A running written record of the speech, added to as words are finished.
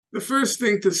The first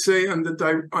thing to say on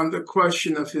the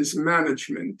question of his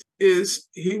management is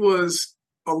he was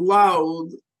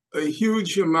allowed a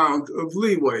huge amount of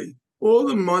leeway. All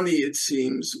the money, it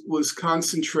seems, was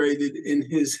concentrated in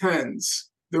his hands.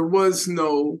 There was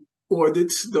no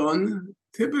audits done.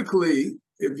 Typically,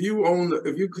 if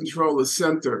you control a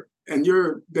center and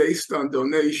you're based on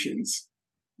donations,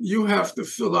 you have to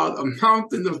fill out a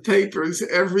mountain of papers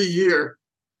every year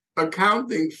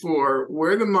accounting for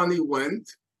where the money went,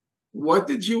 what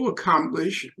did you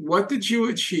accomplish, what did you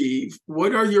achieve,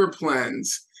 what are your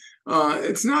plans.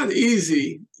 It's not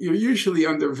easy. You're usually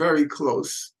under very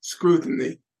close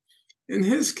scrutiny. In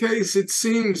his case, it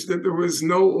seems that there was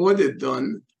no audit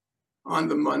done on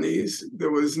the monies. There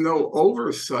was no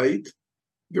oversight.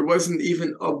 There wasn't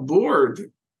even a board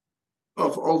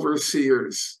of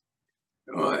overseers.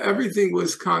 Everything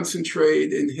was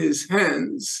concentrated in his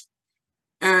hands.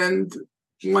 And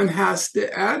one has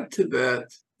to add to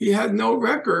that, he had no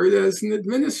record as an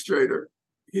administrator.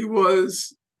 He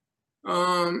was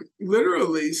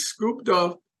literally scooped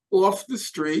up off the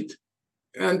street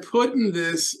and put in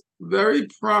this very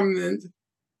prominent,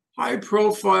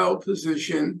 high-profile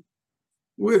position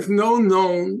with no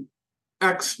known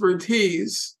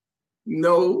expertise,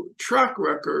 no track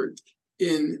record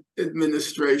in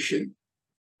administration.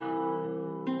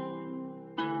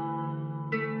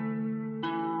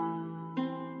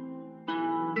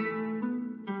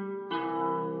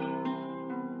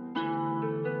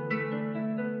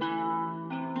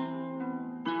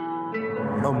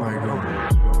 Oh my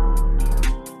God.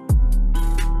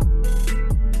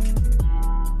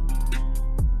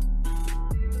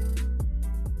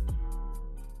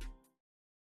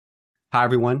 Hi,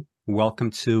 everyone.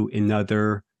 Welcome to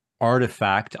another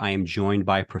ArtiFact. I am joined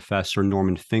by Professor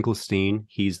Norman Finkelstein.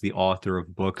 He's the author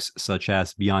of books such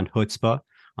as Beyond Chutzpah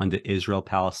on the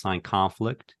Israel-Palestine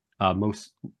conflict.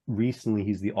 Most recently,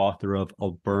 he's the author of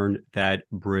I'll Burn That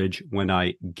Bridge When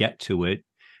I Get to It.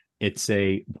 It's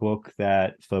a book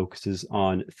that focuses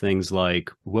on things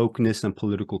like wokeness and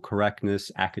political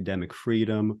correctness, academic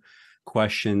freedom,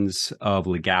 questions of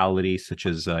legality, such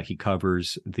as he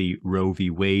covers the Roe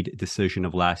v. Wade decision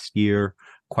of last year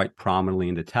quite prominently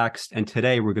in the text. And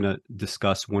today we're going to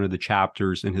discuss one of the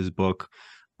chapters in his book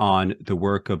on the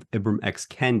work of Ibram X.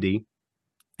 Kendi.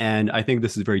 And I think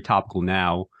this is very topical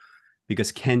now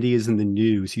because Kendi is in the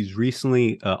news. He's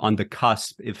recently on the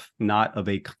cusp, if not of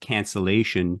a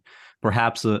cancellation,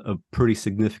 perhaps a pretty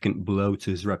significant blow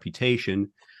to his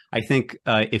reputation. I think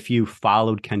if you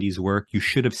followed Kendi's work, you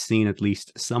should have seen at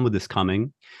least some of this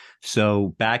coming.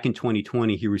 So back in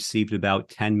 2020, he received about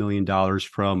 $10 million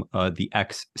from the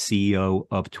ex-CEO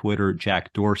of Twitter,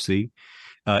 Jack Dorsey.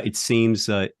 It seems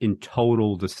in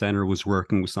total, the center was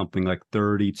working with something like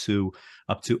 30 to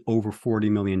up to over $40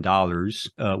 million.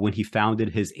 When he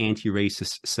founded his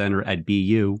anti-racist center at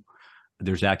BU,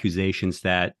 there's accusations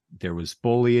that there was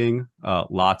bullying.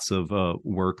 Lots of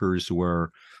workers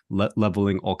were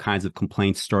leveling all kinds of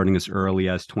complaints starting as early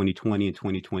as 2020 and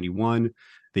 2021.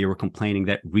 They were complaining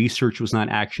that research was not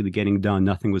actually getting done.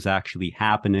 Nothing was actually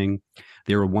happening.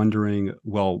 They were wondering,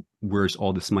 well, where's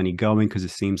all this money going? Because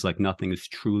it seems like nothing is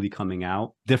truly coming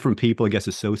out. Different people, I guess,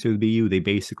 associated with BU, they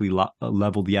basically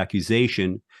leveled the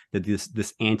accusation that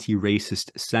this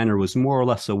anti-racist center was more or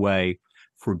less a way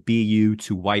for BU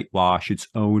to whitewash its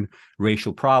own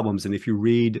racial problems. And if you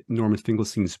read Norman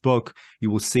Finkelstein's book,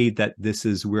 you will see that this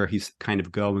is where he's kind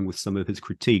of going with some of his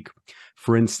critique.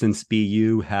 For instance,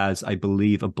 BU has, I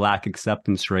believe, a Black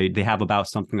acceptance rate. They have about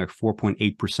something like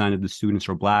 4.8% of the students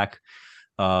are Black,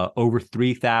 over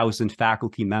 3,000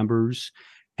 faculty members,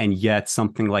 and yet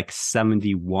something like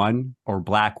 71 are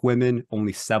Black women.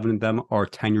 Only 7 of them are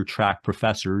tenure track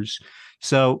professors.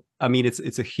 So, I mean,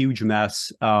 it's a huge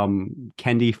mess.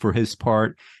 Kendi, for his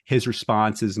part, his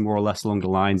response is more or less along the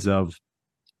lines of,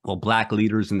 well, Black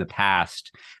leaders in the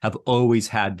past have always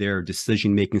had their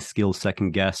decision-making skills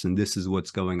second-guessed, and this is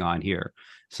what's going on here.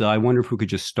 So I wonder if we could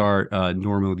just start,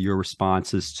 Norman, with your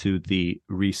responses to the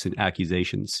recent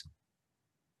accusations.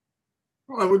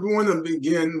 I would want to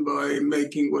begin by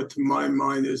making what to my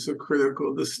mind is a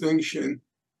critical distinction,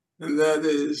 and that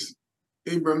is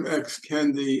Ibram X.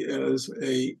 Kendi as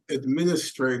an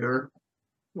administrator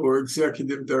or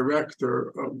executive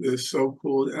director of this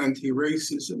so-called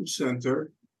anti-racism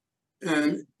center,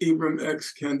 and Ibram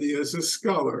X. Kendi as a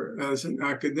scholar, as an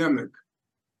academic.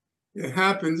 It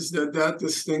happens that that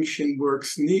distinction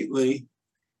works neatly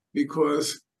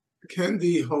because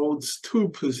Kendi holds 2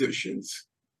 positions.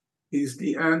 He's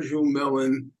the Andrew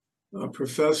Mellon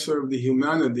Professor of the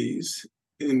Humanities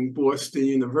in Boston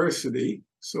University,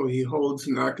 so he holds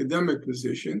an academic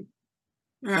position.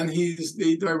 and he's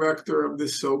the director of the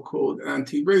so-called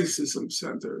Anti-Racism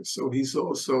Center. So he's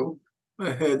also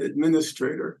a head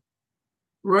administrator.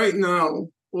 Right now,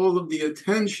 all of the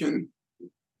attention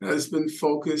has been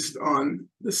focused on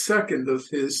the second of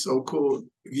his so-called,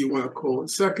 if you want to call it,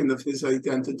 second of his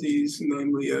identities,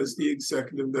 namely as the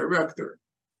executive director.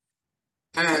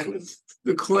 And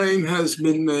the claim has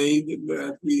been made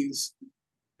that he's,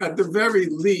 at the very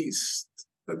least,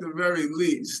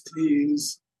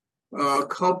 he's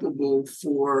culpable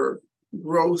for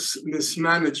gross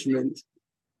mismanagement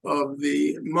of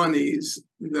the monies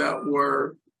that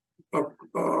were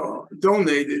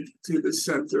donated to the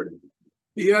center.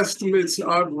 The estimates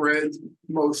I've read,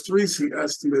 most recent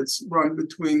estimates, run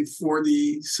between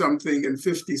 40-something and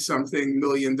 50-something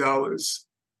 $million.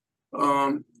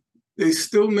 They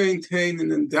still maintain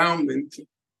an endowment,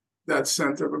 that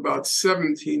center, of about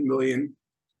 17 million,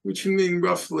 which would mean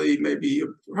roughly maybe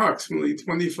approximately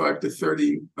 25 to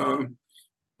 30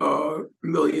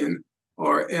 million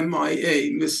are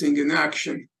MIA, missing in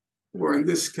action, or in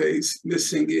this case,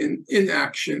 missing in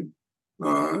inaction,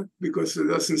 because there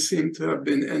doesn't seem to have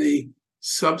been any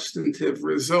substantive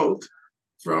result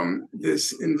from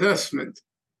this investment.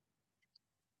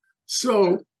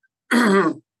 So,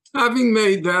 having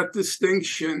made that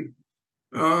distinction,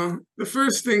 the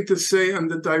first thing to say on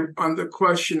the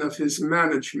question of his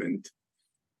management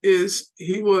is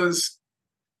he was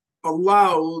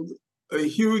allowed a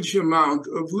huge amount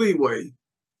of leeway.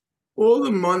 All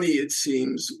the money, it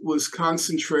seems, was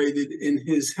concentrated in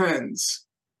his hands.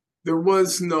 There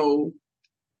was no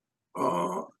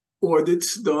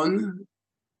audits done.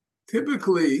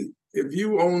 Typically, if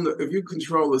you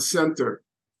control a center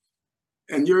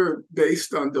and you're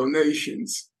based on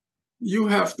donations, you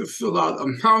have to fill out a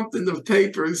mountain of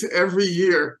papers every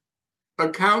year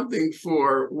accounting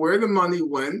for where the money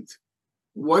went,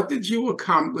 what did you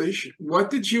accomplish, what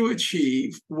did you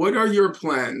achieve, what are your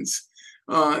plans.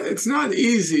 It's not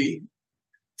easy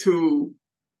to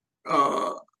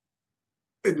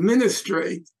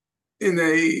administrate in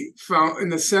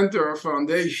a center or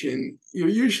foundation. You're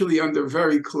usually under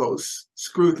very close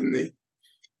scrutiny.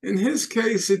 In his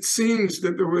case, it seems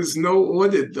that there was no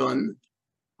audit done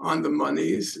on the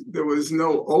monies. There was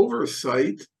no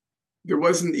oversight. There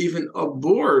wasn't even a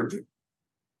board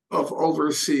of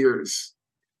overseers.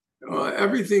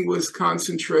 Everything was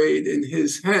concentrated in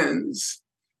his hands.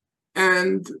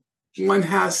 And one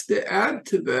has to add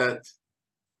to that,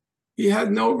 he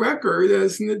had no record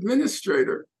as an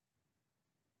administrator.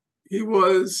 He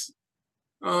was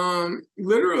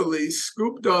literally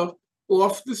scooped up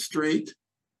off the street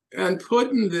and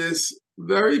put in this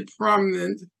very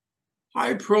prominent,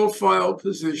 high-profile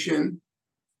position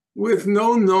with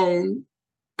no known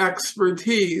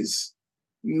expertise,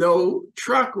 no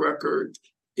track record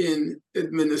in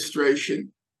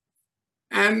administration.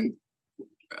 And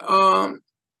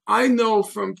I know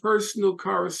from personal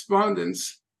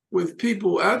correspondence with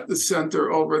people at the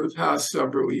center over the past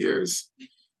several years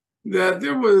that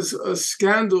there was a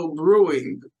scandal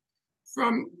brewing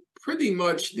from pretty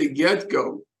much the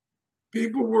get-go.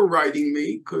 People were writing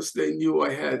me because they knew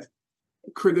I had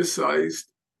criticized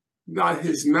not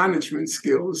his management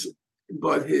skills,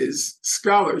 but his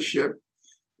scholarship.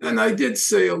 And I did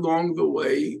say along the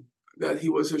way that he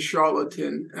was a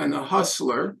charlatan and a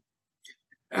hustler.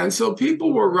 And so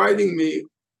people were writing me.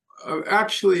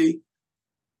 Actually,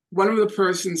 one of the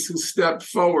persons who stepped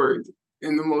forward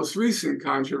in the most recent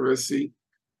controversy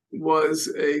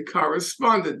was a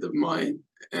correspondent of mine.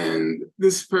 And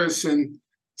this person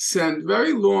sent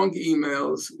very long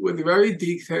emails with very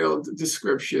detailed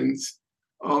descriptions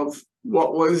of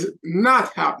what was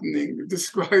not happening,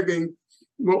 describing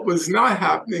what was not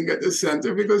happening at the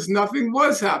center, because nothing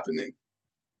was happening,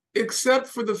 except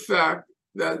for the fact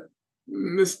that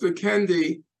Mr.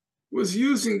 Kendi was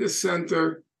using the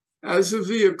center as a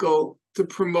vehicle to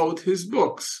promote his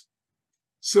books.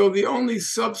 So the only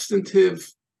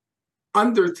substantive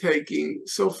undertaking,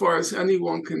 so far as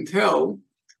anyone can tell,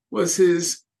 was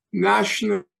his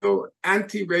National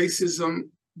Anti-Racism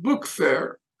Book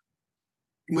Fair,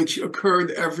 which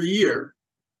occurred every year.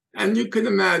 And you can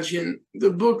imagine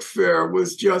the book fair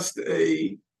was just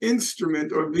an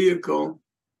instrument or vehicle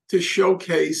to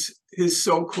showcase his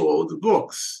so-called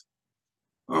books.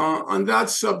 On that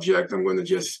subject, I'm going to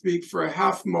just speak for a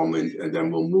half moment, and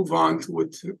then we'll move on to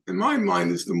what, in my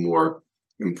mind, is the more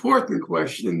important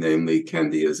question, namely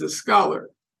Kendi as a scholar.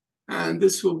 And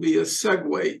this will be a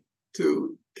segue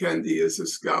to Kendi as a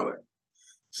scholar.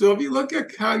 So if you look at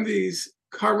Kendi's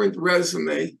current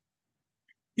resume,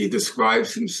 he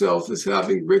describes himself as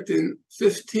having written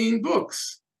 15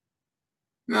 books.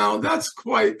 Now, that's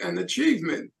quite an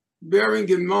achievement. bearing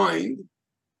in mind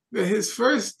that his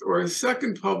first or his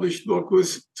second published book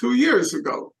was 2 years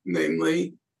ago,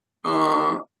 namely,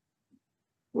 well,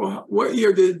 what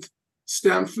year did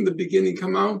Stamped from the Beginning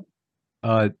come out?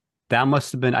 That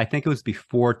must have been, I think it was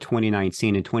before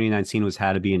 2019, and 2019 was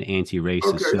How to Be an Anti-Racist.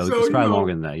 Okay, so it's probably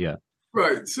longer than that, yeah.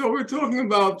 Right. So we're talking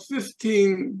about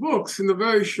 15 books in a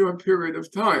very short period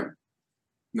of time.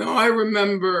 Now, I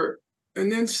remember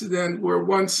an incident where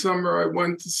one summer I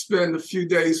went to spend a few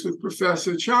days with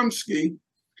Professor Chomsky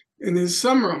in his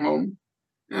summer home.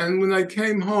 And when I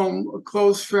came home, a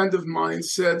close friend of mine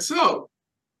said, "So,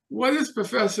 what is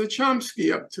Professor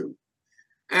Chomsky up to?"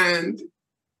 And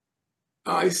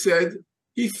I said,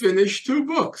 "He finished 2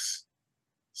 books."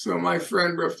 So my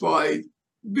friend replied,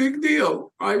 "Big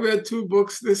deal. I read 2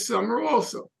 books this summer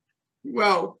also."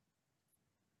 Well,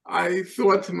 I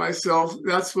thought to myself,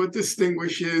 that's what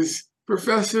distinguishes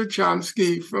Professor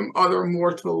Chomsky from other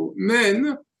mortal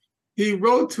men. He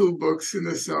wrote 2 books in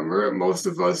the summer. Most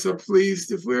of us are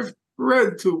pleased if we've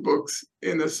read 2 books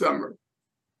in the summer.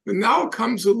 But now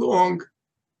comes along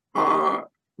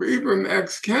Ibram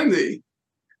X. Kendi,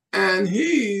 and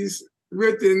he's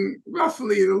written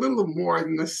roughly a little more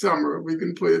than the summer, we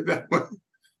can put it that way.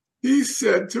 He's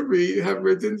said to have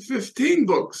written 15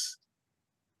 books.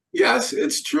 Yes,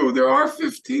 it's true. There are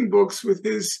 15 books with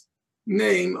his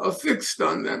name affixed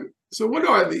on them. So what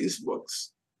are these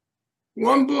books?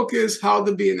 One book is How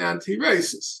to Be an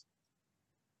Anti-Racist.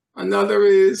 Another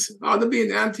is How to Be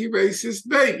an Anti-Racist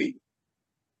Baby.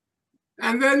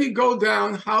 And then you go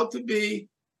down How to Be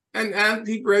an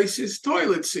Anti-Racist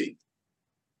Toilet Seat,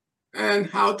 and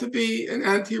How to Be an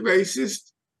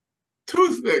Anti-Racist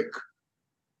Toothpick,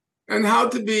 and How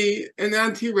to Be an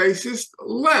Anti-Racist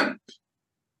Lamp,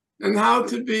 and How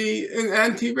to Be an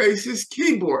Anti-Racist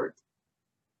Keyboard.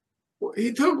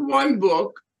 He took one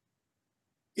book.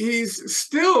 He's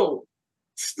still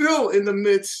in the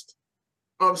midst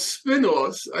of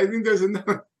spin-offs. I think there's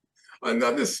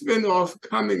another spin-off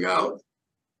coming out.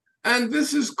 And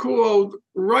this is called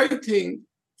Writing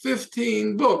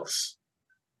 15 Books.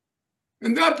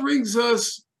 And that brings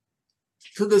us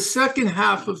to the second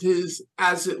half of his,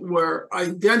 as it were,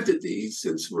 identity,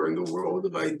 since we're in the world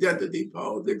of identity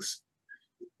politics.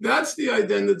 That's the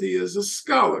identity as a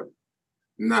scholar.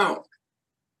 Now,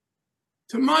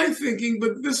 to my thinking,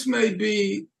 but this may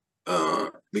be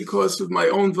because of my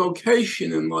own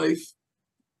vocation in life,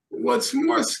 what's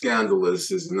more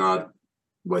scandalous is not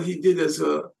what he did as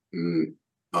a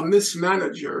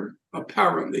mismanager,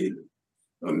 apparently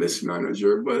a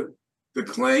mismanager, but the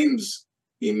claims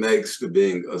he makes to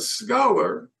being a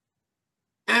scholar,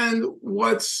 and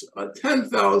what's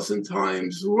 10,000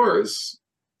 times worse,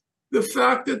 the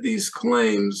fact that these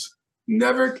claims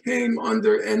never came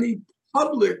under any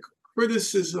public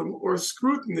criticism or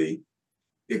scrutiny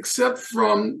except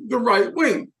from the right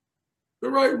wing. The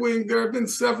right wing, there have been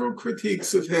several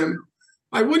critiques of him.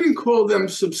 I wouldn't call them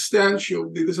substantial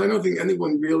because I don't think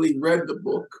anyone really read the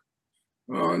book.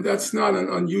 That's not an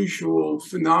unusual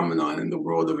phenomenon in the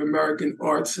world of American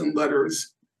arts and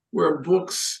letters, where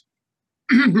books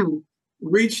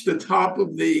reach the top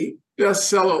of the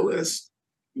bestseller list,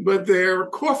 but they're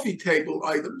coffee table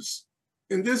items.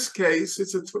 In this case,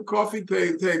 it's a coffee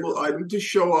table item to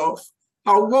show off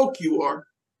how woke you are.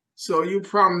 So you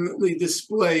prominently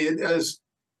display it, as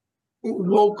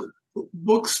woke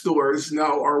bookstores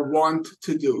now are wont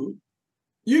to do.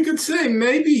 You could say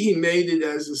maybe he made it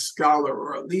as a scholar,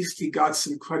 or at least he got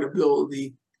some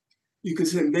credibility. You could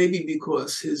say maybe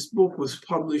because his book was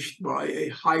published by a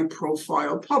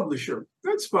high-profile publisher.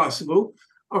 That's possible.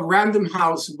 A Random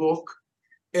House book,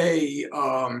 a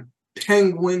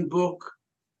Penguin book,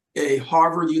 a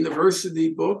Harvard University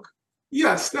book.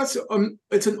 Yes, that's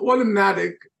it's an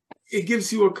automatic. It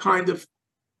gives you a kind of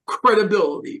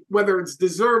credibility. Whether it's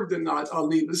deserved or not, I'll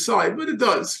leave aside, but it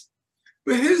does.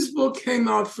 But his book came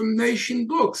out from Nation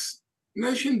Books.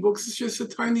 Nation Books is just a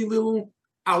tiny little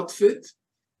outfit,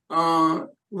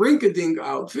 rink-a-dink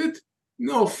outfit.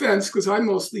 No offense, because I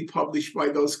mostly publish by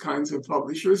those kinds of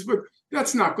publishers, but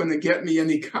that's not going to get me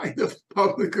any kind of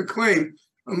public acclaim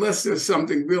unless there's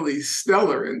something really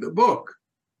stellar in the book.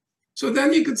 So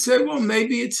then you could say, well,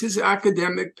 maybe it's his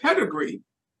academic pedigree.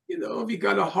 You know, if you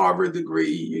got a Harvard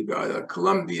degree, you got a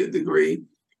Columbia degree,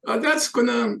 that's going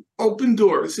to open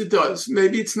doors. It does.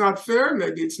 Maybe it's not fair,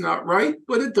 maybe it's not right,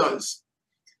 but it does.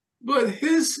 But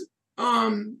his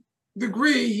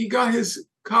degree, he got his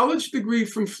college degree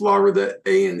from Florida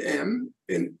A&M,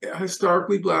 in a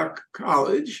historically Black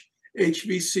college,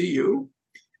 HBCU.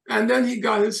 And then he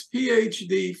got his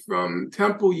PhD from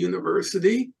Temple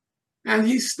University. And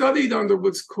he studied under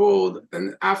what's called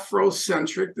an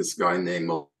Afrocentric, this guy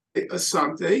named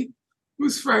Asante,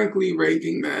 who's frankly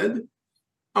raving mad.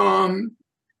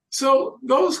 So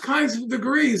those kinds of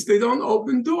degrees, they don't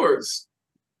open doors.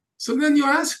 So then you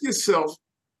ask yourself,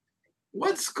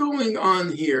 what's going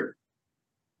on here?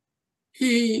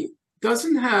 He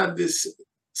doesn't have this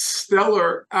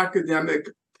stellar academic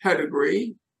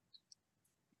pedigree.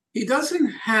 He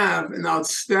doesn't have an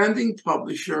outstanding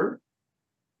publisher.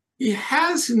 He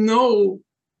has no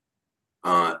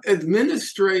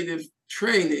administrative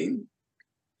training.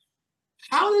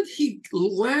 How did he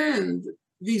land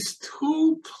these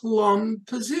two plum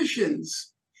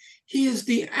positions? He is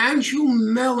the Andrew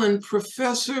Mellon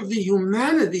Professor of the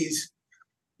Humanities.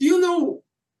 Do you know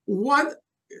what,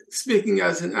 speaking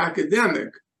as an academic,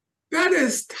 that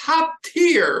is top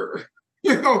tier.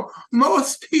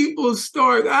 Most people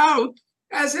start out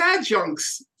as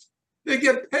adjuncts. They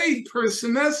get paid per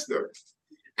semester.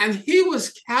 And he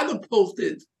was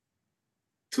catapulted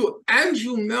to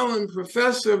Andrew Mellon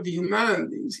Professor of the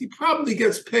Humanities. He probably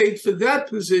gets paid for that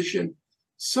position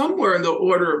somewhere in the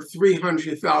order of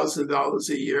 $300,000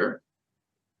 a year.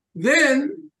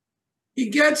 Then he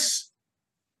gets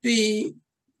the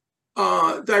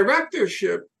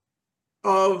directorship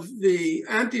of the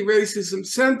Anti-Racism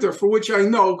Center, for which I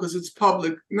know because it's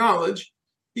public knowledge.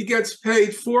 He gets paid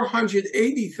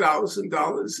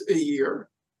 $480,000 a year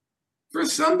for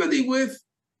somebody with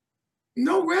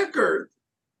no record.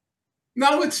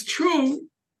 Now, it's true,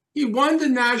 he won the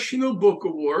National Book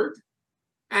Award,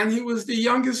 and he was the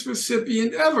youngest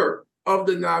recipient ever of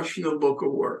the National Book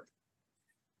Award.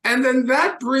 And then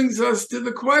that brings us to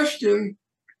the question,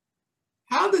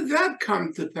 how did that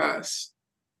come to pass?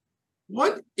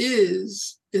 What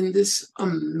is in this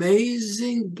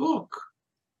amazing book,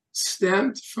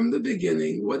 stamped from the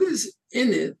beginning? What is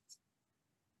in it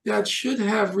that should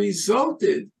have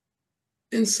resulted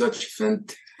in such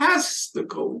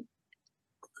fantastical?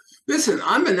 Listen,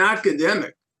 I'm an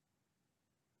academic.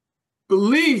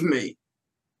 Believe me,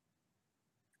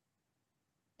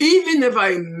 even if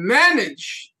I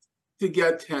managed to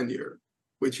get tenure,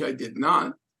 which I did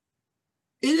not,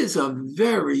 it is a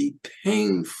very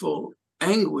painful,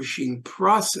 anguishing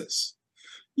process.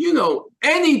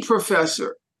 Any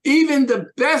professor, even the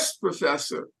best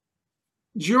professor,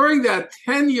 during that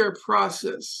tenure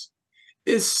process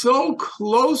is so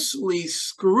closely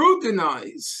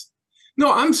scrutinized.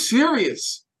 No, I'm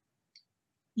serious.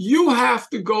 You have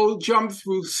to jump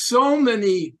through so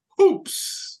many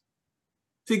hoops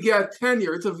to get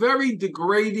tenure. It's a very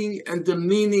degrading and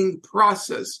demeaning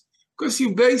process because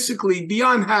you basically,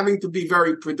 beyond having to be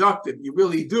very productive, you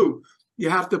really do. You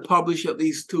have to publish at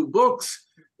least 2 books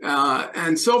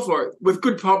and so forth with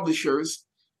good publishers.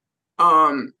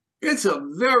 It's a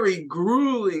very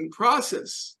grueling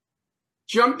process.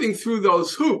 Jumping through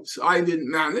those hoops, I didn't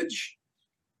manage.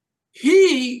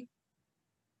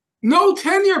 No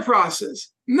tenure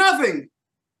process, nothing.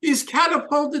 He's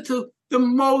catapulted to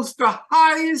the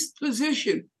highest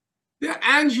position, the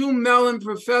Andrew Mellon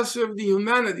Professor of the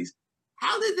Humanities.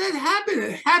 How did that happen?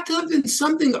 It had to have been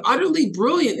something utterly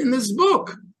brilliant in this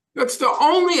book. That's the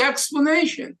only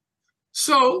explanation.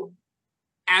 So,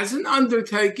 as an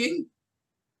undertaking,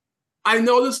 I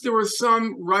noticed there were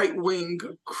some right-wing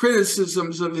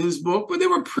criticisms of his book, but they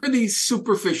were pretty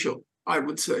superficial, I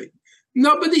would say.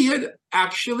 Nobody had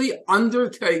actually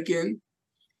undertaken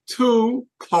to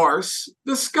parse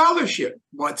the scholarship.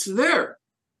 What's there?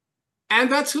 And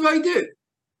that's what I did.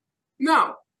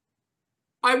 Now,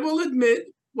 I will admit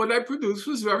what I produced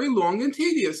was very long and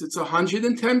tedious. It's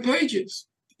 110 pages.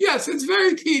 Yes, it's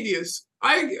very tedious.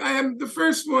 I am the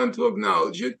first one to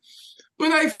acknowledge it.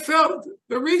 But I felt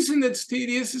the reason it's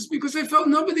tedious is because I felt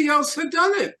nobody else had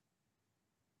done it.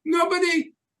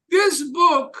 This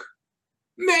book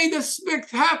made a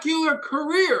spectacular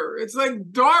career. It's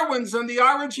like Darwin's on the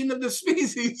origin of the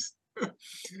species.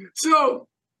 So,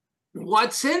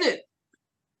 what's in it?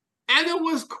 And it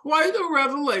was quite a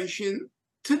revelation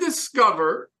to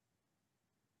discover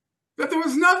that there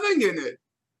was nothing in it.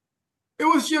 It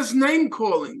was just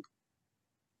name-calling.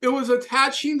 It was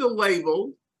attaching the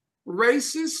label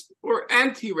racist or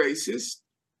anti-racist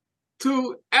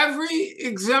to every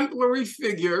exemplary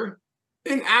figure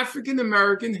in African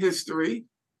American history,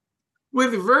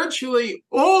 with virtually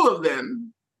all of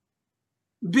them,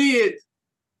 be it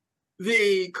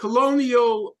the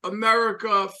colonial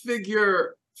America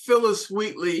figure Phyllis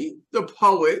Wheatley, the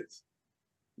poet,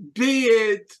 be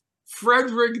it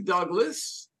Frederick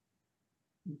Douglass,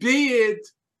 be it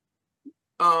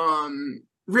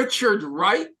Richard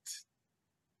Wright,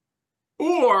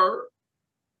 or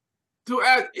to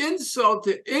add insult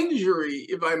to injury,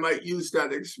 if I might use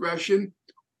that expression,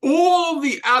 all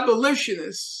the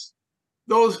abolitionists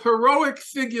those heroic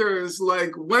figures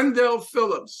like Wendell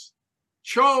Phillips,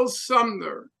 Charles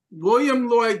Sumner, William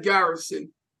Lloyd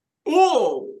Garrison,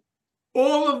 all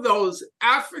of those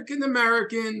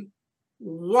African-American,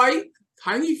 white,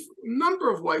 tiny number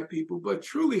of white people, but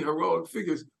truly heroic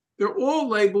figures, they're all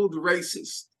labeled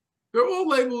racist. They're all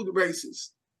labeled racist.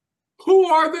 Who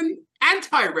are the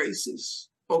anti-racists?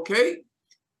 Okay?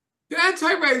 The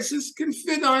anti-racists can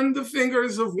fit on the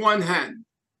fingers of one hand.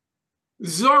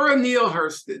 Zora Neale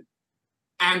Hurston,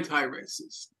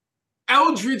 anti-racist.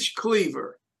 Eldridge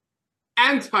Cleaver,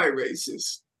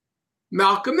 anti-racist.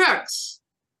 Malcolm X,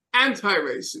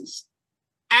 anti-racist.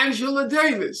 Angela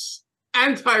Davis,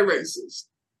 anti-racist.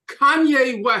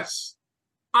 Kanye West,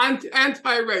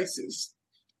 anti-racist.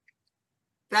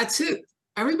 That's it.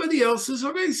 Everybody else is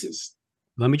a racist.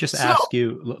 Let me just ask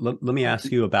you, let me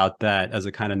ask you about that as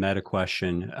a kind of meta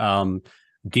question.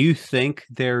 Do you think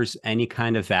there's any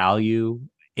kind of value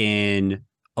in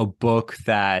a book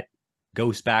that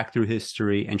goes back through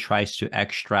history and tries to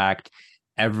extract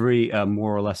every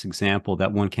more or less example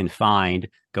that one can find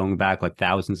going back like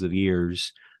thousands of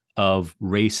years of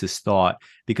racist thought?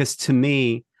 Because to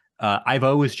me, I've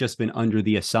always just been under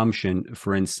the assumption,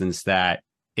 for instance, that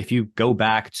if you go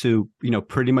back to,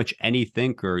 pretty much any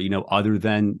thinker, other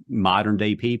than modern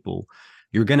day people,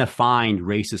 you're going to find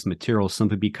racist material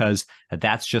simply because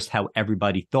that's just how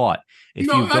everybody thought. I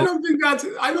don't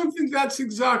think that's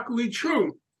exactly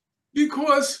true,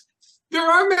 because there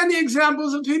are many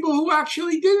examples of people who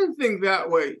actually didn't think that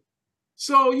way.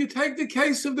 So you take the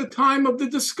case of the time of the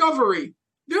discovery.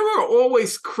 There were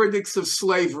always critics of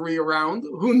slavery around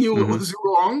who knew it was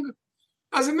wrong.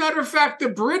 As a matter of fact, the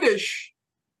British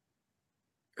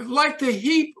like to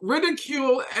heap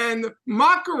ridicule and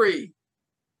mockery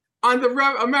on the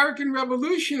American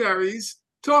revolutionaries,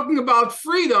 talking about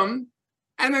freedom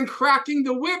and then cracking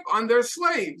the whip on their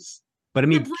slaves. But I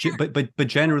mean, but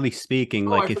generally speaking,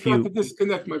 like if you to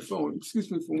disconnect my phone, excuse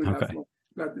me for one half.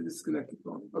 Got to disconnect the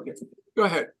phone. Okay, go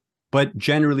ahead. But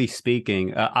generally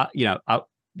speaking,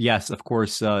 yes, of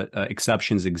course,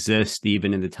 exceptions exist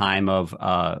even in the time of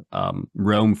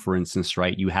Rome, for instance,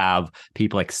 right? You have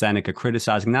people like Seneca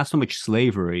criticizing not so much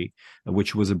slavery,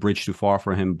 which was a bridge too far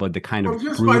for him, but the kind of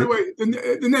just by the way,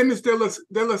 the name is De las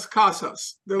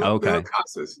Casas. De las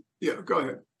Casas. Yeah, go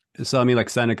ahead. So, I mean, like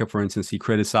Seneca, for instance, he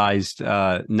criticized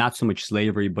not so much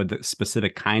slavery, but the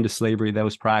specific kind of slavery that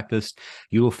was practiced.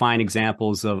 You will find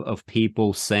examples of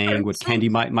people saying what Kendi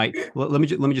might. Let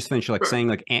me just finish, like saying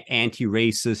like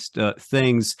anti-racist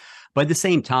things. But at the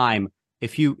same time,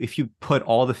 if you put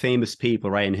all the famous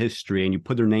people right in history and you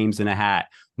put their names in a hat,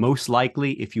 most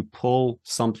likely, if you pull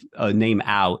some name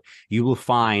out, you will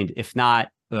find, if not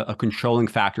a controlling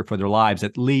factor for their lives,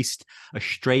 at least a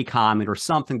stray comment or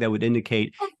something that would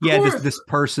indicate, this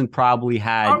person probably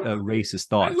had racist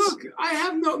thoughts. Look,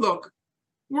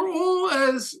 we're all,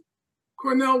 as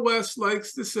Cornel West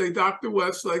likes to say, Dr.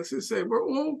 West likes to say, we're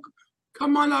all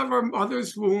come on out of our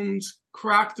mother's wombs,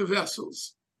 cracked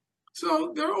vessels.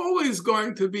 So there are always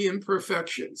going to be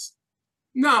imperfections.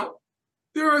 Now,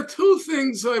 there are two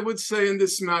things I would say in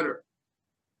this matter.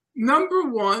 Number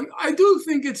one, I do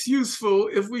think it's useful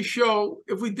if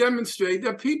we demonstrate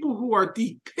that people who are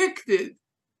depicted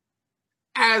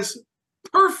as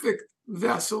perfect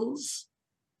vessels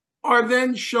are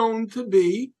then shown to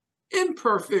be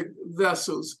imperfect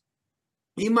vessels.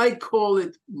 You might call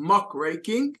it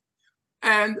muckraking,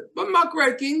 but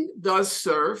muckraking does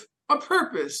serve a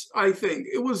purpose, I think.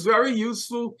 It was very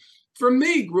useful for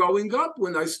me growing up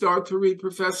when I started to read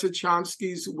Professor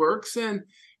Chomsky's works, and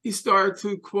he started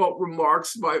to quote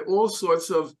remarks by all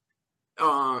sorts of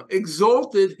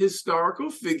exalted historical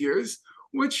figures,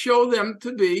 which show them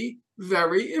to be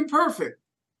very imperfect.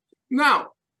 Now,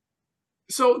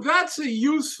 so that's a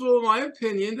useful, in my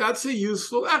opinion, that's a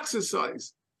useful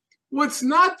exercise. What's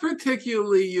not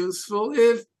particularly useful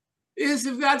is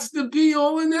if that's the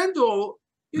be-all and end-all.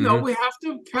 We have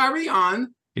to carry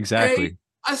on exactly an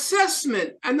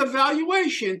assessment and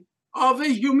evaluation of a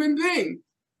human being.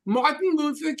 Martin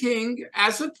Luther King,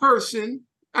 as a person,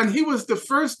 and he was the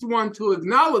first one to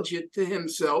acknowledge it to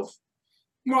himself,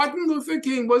 Martin Luther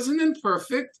King was an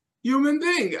imperfect human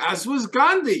being, as was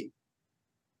Gandhi.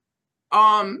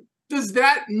 Does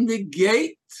that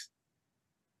negate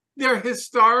their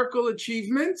historical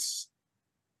achievements?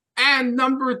 And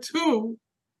number two,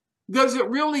 does it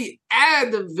really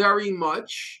add very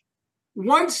much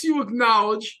once you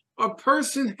acknowledge a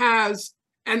person has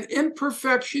an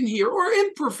imperfection here, or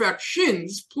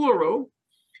imperfections, plural?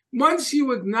 Once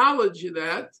you acknowledge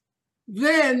that,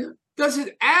 then does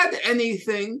it add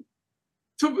anything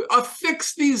to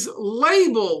affix these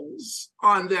labels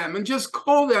on them and just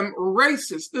call them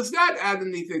racist. Does that add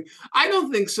anything? I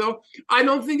don't think so. I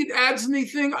don't think it adds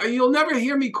anything. You'll never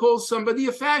hear me call somebody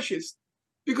a fascist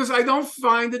because I don't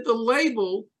find that the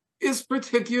label is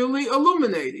particularly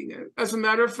illuminating. As a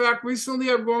matter of fact,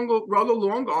 recently I wrote a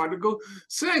long article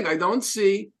saying I don't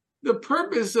see the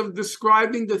purpose of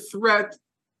describing the threat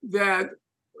that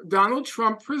Donald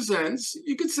Trump presents.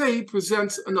 You could say he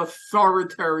presents an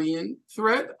authoritarian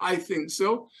threat. I think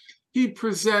so. He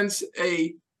presents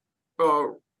a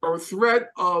threat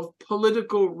of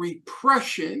political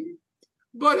repression.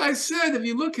 But I said, if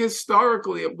you look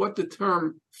historically at what the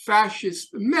term fascist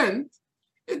meant,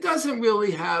 it doesn't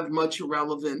really have much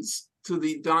relevance to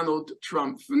the Donald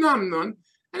Trump phenomenon.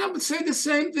 And I would say the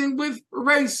same thing with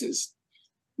racist.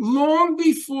 Long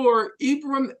before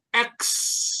Ibram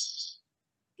X.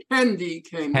 Kendi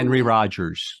came Henry along.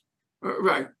 Rogers.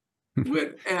 Right.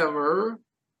 Whatever.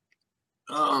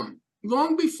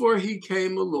 Long before he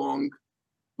came along,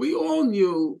 we all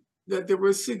knew that there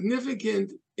were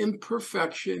significant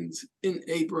imperfections in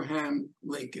Abraham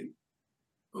Lincoln.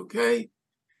 Okay?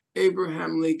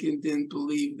 Abraham Lincoln didn't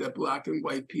believe that Black and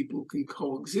white people can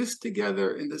coexist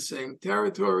together in the same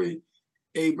territory.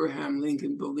 Abraham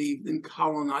Lincoln believed in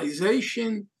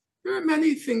colonization. There are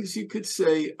many things you could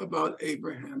say about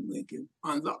Abraham Lincoln.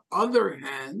 On the other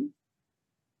hand,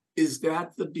 is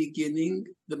that the beginning,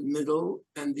 the middle,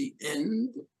 and the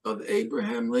end of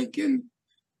Abraham Lincoln?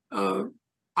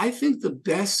 I think the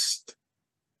best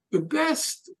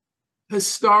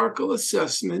historical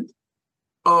assessment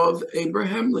of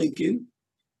Abraham Lincoln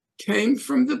came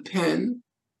from the pen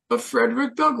of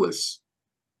Frederick Douglass.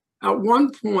 At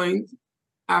one point,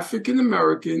 African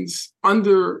Americans,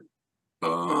 under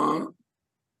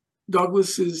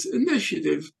Douglass's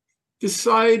initiative,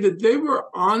 decided that they were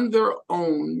on their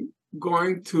own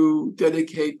going to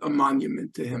dedicate a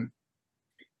monument to him.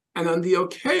 And on the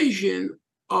occasion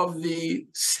of the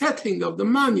setting of the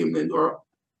monument, or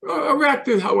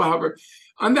erected, however,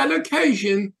 on that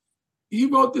occasion, he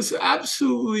wrote this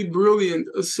absolutely brilliant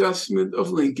assessment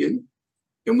of Lincoln,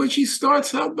 in which he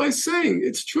starts out by saying,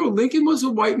 it's true, Lincoln was a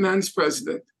white man's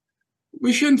president.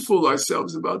 We shouldn't fool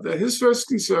ourselves about that. His first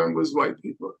concern was white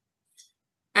people.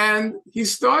 And he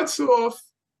starts off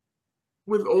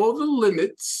with all the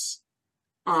limits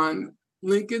on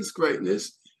Lincoln's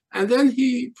greatness, and then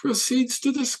he proceeds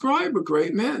to describe a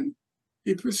great man.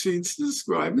 He proceeds to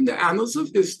describe in the annals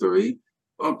of history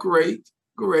a great,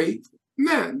 great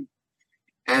man.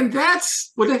 And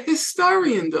that's what a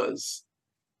historian does.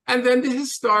 And then the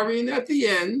historian at the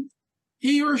end,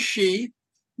 he or she,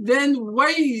 then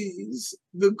weighs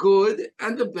the good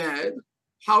and the bad,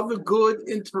 how the good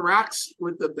interacts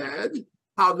with the bad,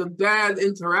 how the bad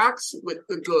interacts with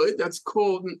the good. That's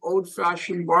called an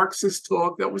old-fashioned Marxist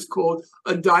talk that was called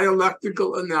a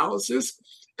dialectical analysis,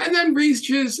 and then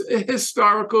reaches a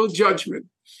historical judgment.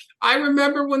 I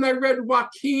remember when I read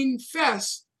Joachim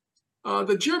Fest,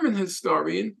 the German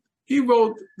historian, he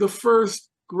wrote the first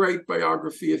great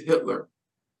biography of Hitler.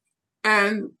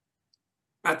 And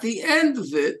at the end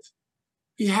of it,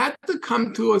 he had to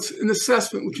come to an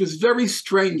assessment which was very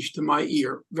strange to my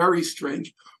ear, very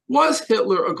strange. Was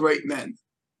Hitler a great man?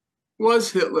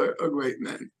 Was Hitler a great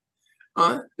man?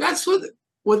 That's what,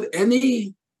 with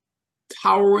any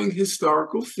towering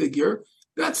historical figure,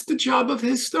 that's the job of a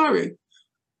historian.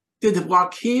 Did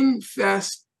Joachim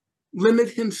Fest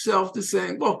limit himself to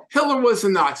saying, well, Hitler was a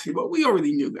Nazi? Well, we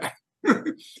already knew that.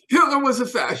 Hitler was a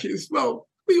fascist. Well,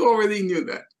 we already knew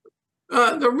that.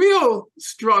 The real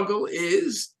struggle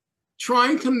is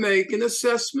trying to make an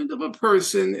assessment of a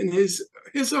person in his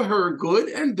or her good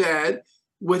and bad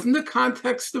within the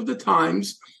context of the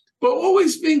times, but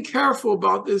always being careful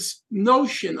about this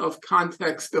notion of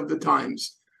context of the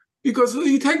times. Because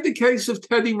you take the case of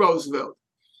Teddy Roosevelt.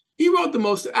 He wrote the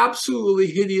most absolutely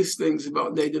hideous things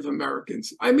about Native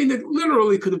Americans. I mean, it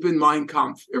literally could have been Mein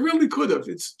Kampf. It really could have.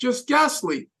 It's just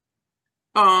ghastly.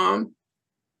 And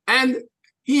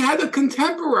he had a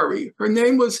contemporary. Her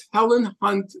name was Helen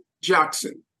Hunt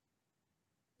Jackson.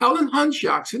 Helen Hunt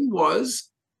Jackson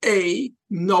was a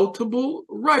notable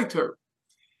writer.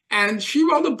 And she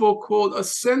wrote a book called A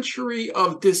Century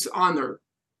of Dishonor,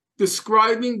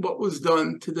 describing what was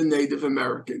done to the Native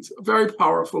Americans. A very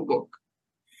powerful book.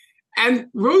 And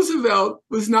Roosevelt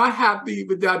was not happy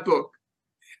with that book.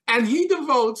 And he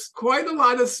devotes quite a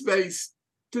lot of space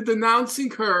to denouncing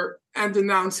her and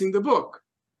denouncing the book.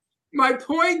 My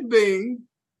point being,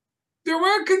 there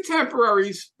were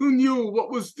contemporaries who knew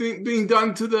what was being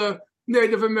done to the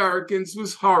Native Americans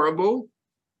was horrible.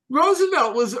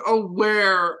 Roosevelt was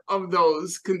aware of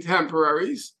those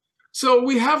contemporaries, So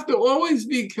we have to always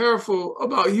be careful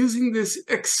about using this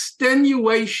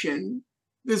extenuation,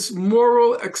 this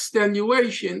moral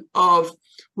extenuation of,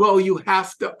 well, you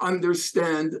have to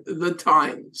understand the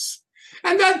times.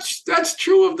 And that's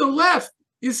true of the left.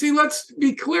 You see, let's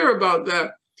be clear about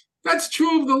that. That's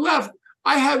true of the left.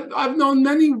 I've known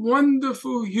many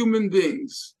wonderful human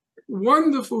beings who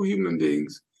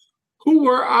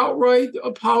were outright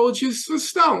apologists for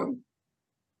Stalin.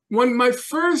 When my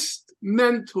first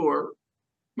mentor,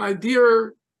 my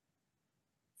dear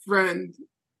friend,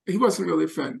 he wasn't really a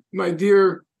friend, my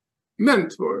dear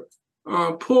mentor,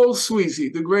 Paul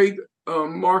Sweezy, the great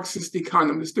Marxist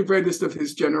economist, the greatest of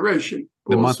his generation.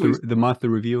 The monthly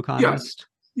review economist?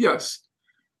 Yes.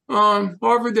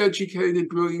 Harvard educated,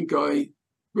 brilliant guy.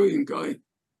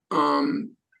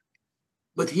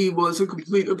 But he was a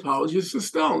complete apologist for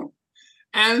Stalin.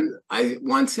 And I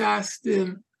once asked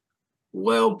him,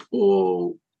 well,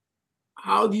 Paul,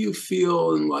 how do you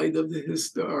feel in light of the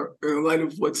history, in light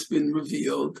of what's been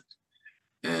revealed?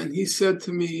 And he said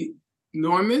to me,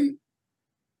 Norman,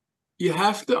 you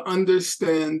have to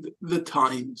understand the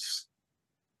times.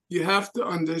 You have to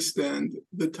understand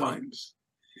the times.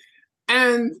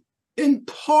 And in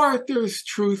part, there's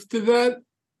truth to that,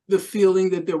 the feeling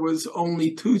that there was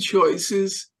only two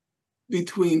choices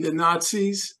between the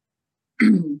Nazis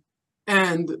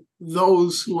and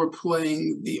those who were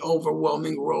playing the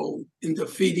overwhelming role in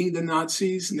defeating the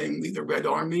Nazis, namely the Red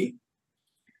Army.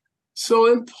 So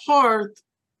in part,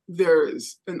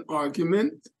 there's an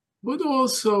argument, but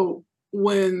also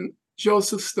when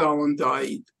Joseph Stalin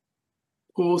died,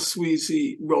 Paul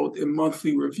Sweezy wrote in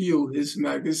Monthly Review, his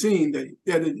magazine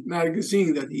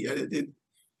that he edited.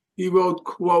 He wrote,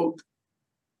 quote,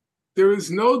 "There is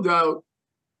no doubt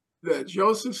that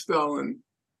Joseph Stalin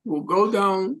will go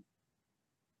down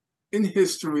in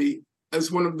history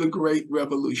as one of the great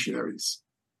revolutionaries."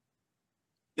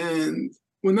 And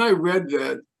when I read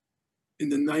that in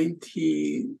the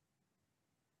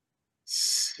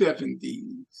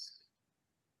 1970s,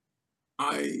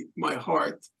 my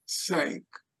heart sank.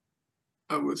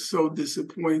 I was so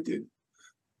disappointed,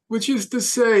 which is to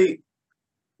say,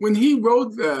 when he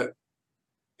wrote that,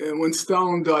 and when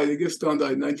Stalin died, I guess Stalin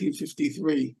died in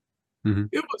 1953,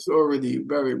 It was already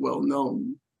very well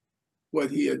known what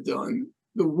he had done.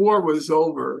 The war was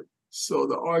over, so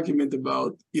the argument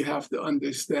about you have to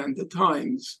understand the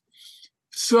times.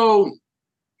 So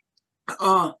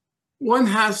one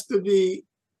has to be,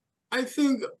 I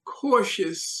think,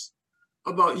 cautious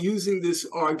about using this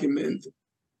argument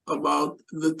about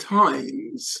the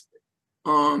times.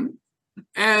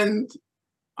 And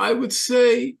I would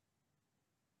say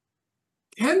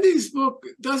Kendi's book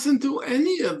doesn't do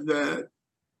any of that.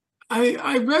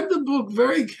 I read the book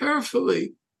very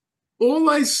carefully. All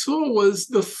I saw was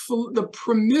the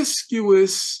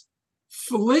promiscuous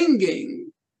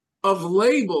flinging of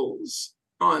labels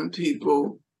on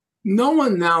people, no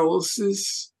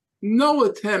analysis, no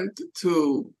attempt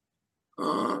to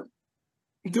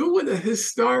do what a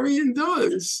historian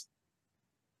does.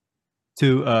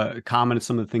 To comment on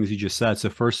some of the things you just said. So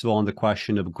first of all, on the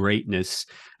question of greatness,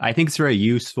 I think it's very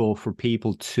useful for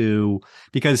people to,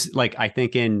 because like I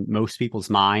think in most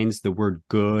people's minds, the word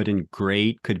good and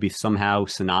great could be somehow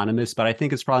synonymous, but I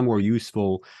think it's probably more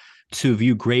useful to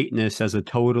view greatness as a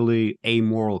totally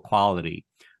amoral quality,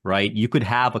 right? You could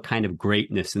have a kind of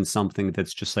greatness in something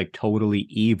that's just like totally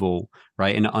evil,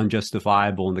 right? And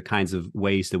unjustifiable in the kinds of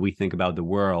ways that we think about the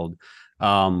world.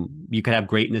 You could have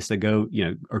greatness that go,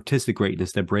 artistic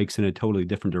greatness that breaks in a totally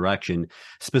different direction.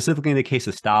 Specifically in the case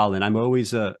of Stalin, I'm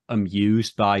always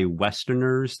amused by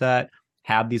Westerners that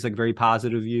have these like very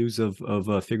positive views of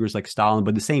figures like Stalin.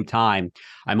 But at the same time,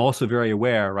 I'm also very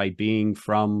aware, right, being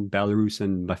from Belarus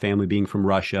and my family being from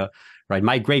Russia, right,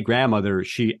 my great grandmother,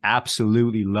 she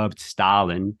absolutely loved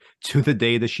Stalin to the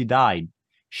day that she died.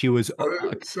 She was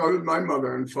so did my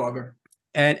mother and father.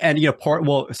 And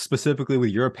specifically with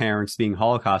your parents being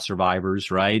Holocaust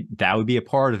survivors, right? That would be a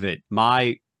part of it.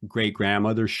 My great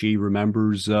grandmother, she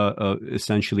remembers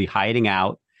essentially hiding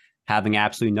out, having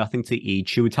absolutely nothing to eat.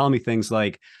 She would tell me things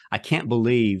like, "I can't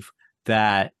believe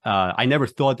that I never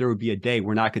thought there would be a day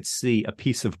when I could see a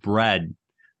piece of bread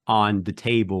on the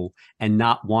table and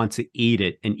not want to eat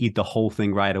it and eat the whole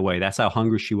thing right away." That's how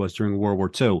hungry she was during World War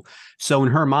II. So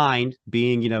in her mind,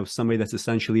 being, somebody that's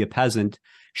essentially a peasant,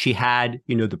 she had,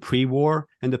 the pre-war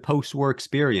and the post-war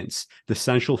experience. The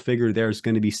central figure there is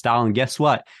going to be Stalin. Guess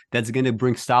what? That's going to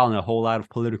bring Stalin a whole lot of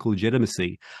political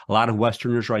legitimacy. A lot of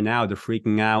Westerners right now, they're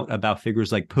freaking out about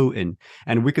figures like Putin.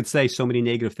 And we could say so many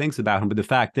negative things about him, but the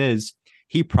fact is,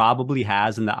 he probably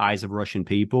has, in the eyes of Russian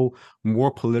people,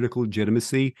 more political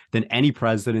legitimacy than any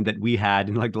president that we had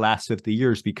in like the last 50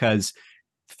 years, because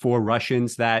for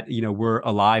Russians that, were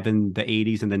alive in the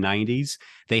 80s and the 90s,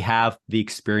 they have the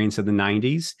experience of the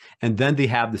 90s, and then they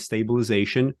have the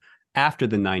stabilization after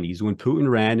the 90s. When Putin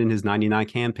ran in his 99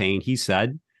 campaign, he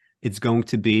said it's going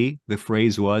to be, the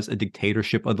phrase was, a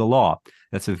dictatorship of the law.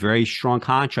 That's a very strong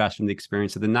contrast from the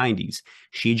experience of the 90s.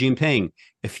 Xi Jinping,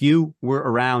 if you were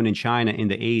around in China in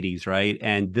the 80s, right,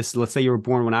 and this, let's say you were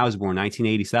born when I was born,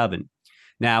 1987.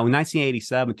 Now, in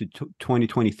 1987 to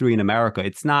 2023 in America,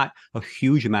 it's not a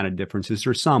huge amount of differences.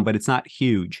 There's some, but it's not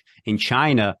huge. In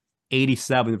China,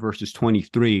 87 versus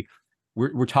 23,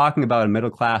 we're talking about a middle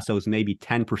class that was maybe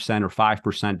 10% or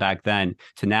 5% back then,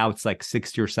 to now it's like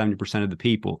 60 or 70% of the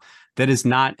people. That is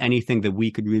not anything that we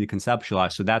could really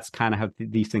conceptualize. So that's kind of how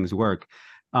these things work.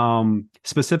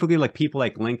 Specifically, like people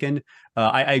like Lincoln,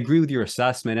 I agree with your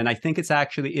assessment. And I think it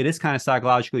is kind of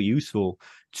psychologically useful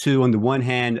to, on the one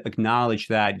hand, acknowledge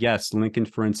that, yes, Lincoln,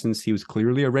 for instance, he was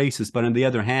clearly a racist, but on the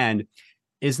other hand,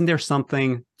 isn't there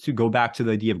something, to go back to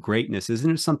the idea of greatness, isn't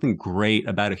there something great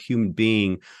about a human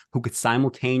being who could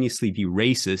simultaneously be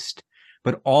racist,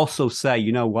 but also say,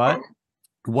 you know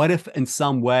what if in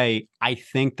some way I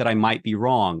think that I might be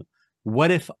wrong?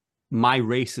 What if my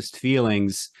racist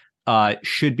feelings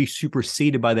should be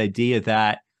superseded by the idea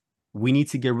that we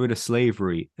need to get rid of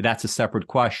slavery? That's a separate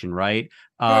question, right?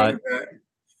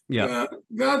 Yeah.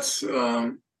 That's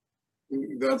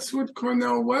what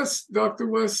Dr.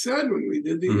 West said when we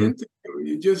did the interview.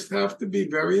 You just have to be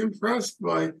very impressed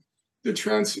by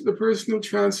the personal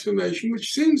transformation,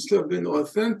 which seems to have been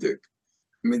authentic.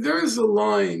 I mean, there is a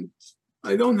line.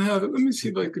 I don't have it. Let me see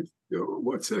if I could.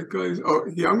 What's that guy's? Oh,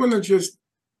 yeah. I'm going to just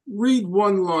read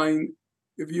one line,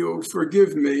 if you'll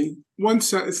forgive me. One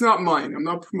sentence. It's not mine. I'm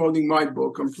not promoting my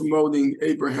book. I'm promoting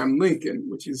Abraham Lincoln,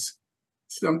 which is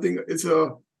something. It's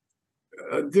a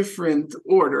different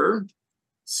order.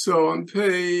 So on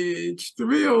page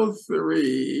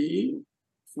 303,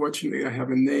 fortunately, I have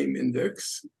a name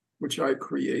index, which I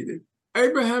created.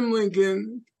 Abraham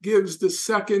Lincoln gives the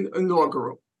second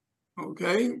inaugural,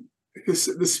 okay? The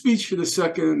speech for the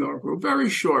second inaugural, very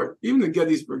short. Even the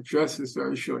Gettysburg Address is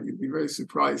very short. You'd be very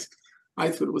surprised. I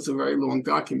thought it was a very long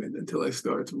document until I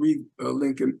started to read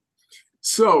Lincoln.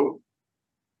 So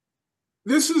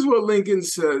this is what Lincoln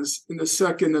says in the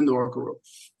second inaugural.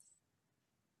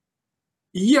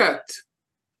 Yet,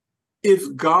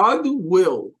 if God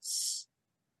wills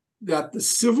that the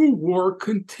Civil War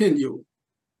continue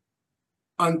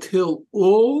until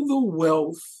all the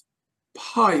wealth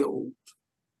piled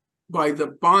by the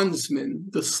bondsmen,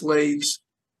 the slaves,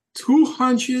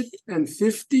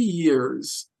 250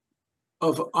 years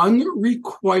of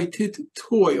unrequited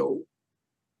toil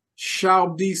shall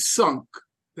be sunk,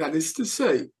 that is to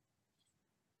say,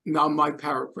 now my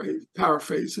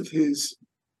paraphrase of his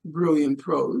brilliant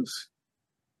prose,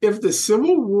 if the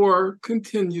Civil War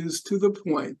continues to the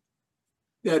point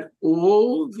that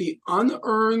all the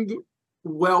unearned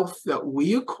wealth that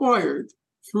we acquired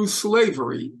through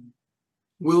slavery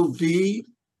will be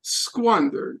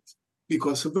squandered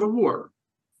because of the war,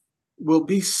 will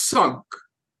be sunk,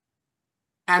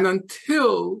 and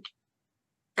until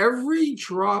every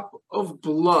drop of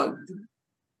blood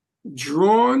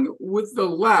drawn with the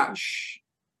lash,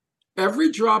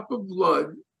 every drop of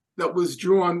blood that was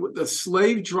drawn with the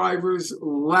slave driver's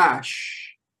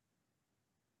lash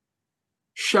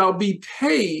shall be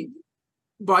paid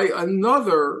by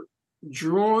another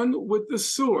drawn with the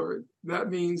sword. That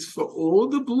means for all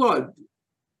the blood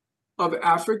of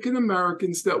African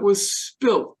Americans that was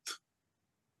spilt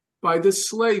by the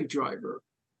slave driver,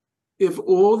 if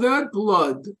all that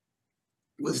blood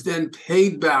was then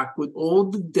paid back with all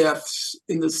the deaths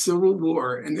in the Civil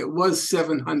War, and it was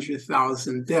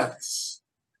 700,000 deaths,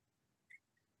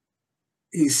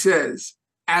 he says,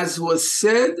 as was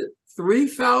said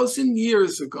 3,000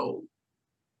 years ago,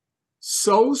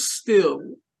 so still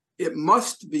it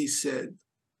must be said,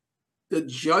 the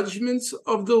judgments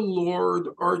of the Lord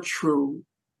are true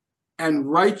and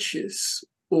righteous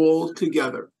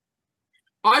altogether.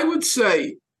 I would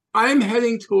say I'm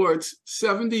heading towards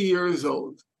 70 years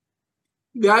old.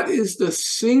 That is the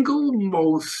single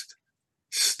most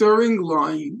stirring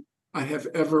line I have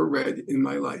ever read in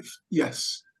my life.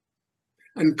 Yes.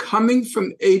 And coming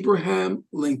from Abraham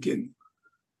Lincoln,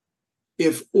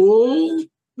 if all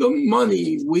the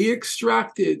money we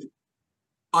extracted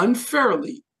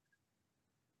unfairly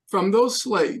from those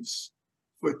slaves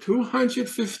for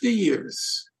 250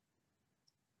 years,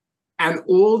 and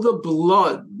all the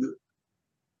blood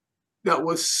that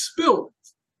was spilt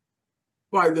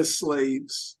by the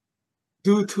slaves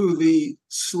due to the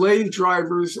slave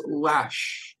driver's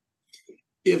lash.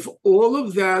 If all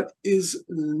of that is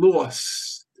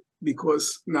lost,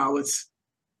 because now it's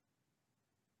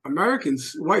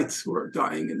Americans, whites, who are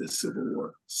dying in the Civil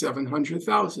War,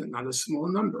 700,000, not a small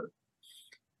number.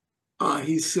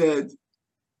 He said,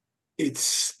 it's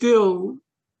still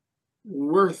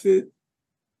worth it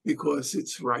because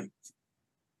it's right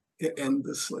to end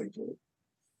the slavery.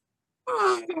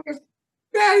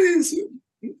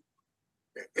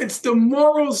 It's the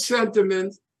moral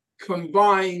sentiment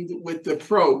combined with the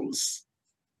prose.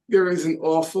 There is an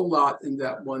awful lot in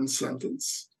that one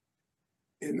sentence,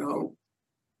 And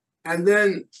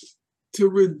then to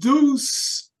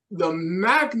reduce the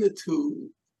magnitude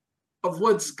of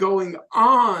what's going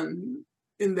on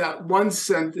in that one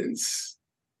sentence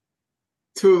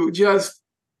to just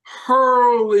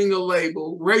hurling a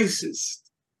label, racist.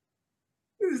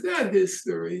 Is that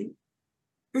history?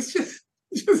 It's just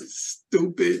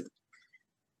stupid.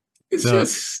 It's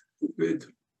just stupid.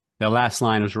 The last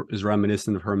line is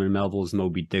reminiscent of Herman Melville's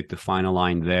Moby Dick, the final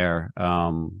line there.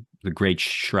 The great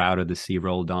shroud of the sea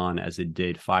rolled on as it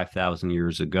did 5,000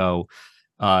 years ago.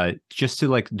 Just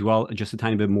to dwell just a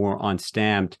tiny bit more on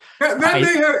Stamped.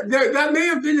 That may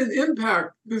have been an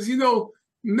impact because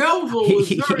Melville was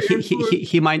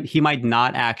he might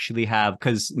not actually have,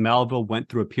 because Melville went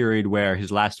through a period where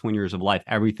his last 20 years of life,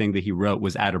 everything that he wrote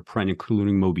was out of print,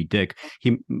 including Moby Dick.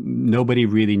 Nobody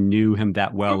really knew him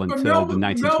that well until the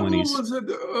 1920s.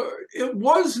 It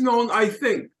was known, I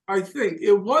think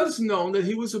it was known that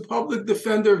he was a public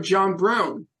defender of John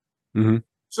Brown. Mm-hmm.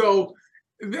 So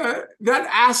that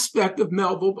aspect of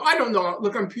Melville, I don't know.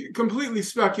 Look, I'm completely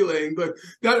speculating, but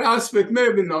that aspect may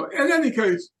have been known. In any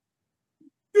case,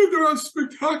 there are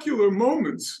spectacular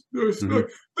moments.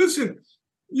 Listen,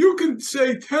 you can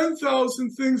say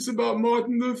 10,000 things about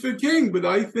Martin Luther King, but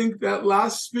I think that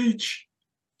last speech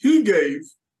he gave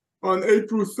on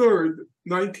April 3rd,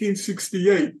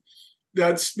 1968,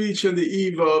 that speech on the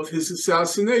eve of his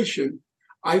assassination,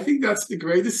 I think that's the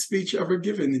greatest speech ever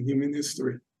given in human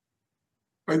history.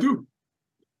 I do.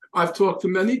 I've talked to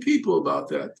many people about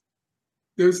that.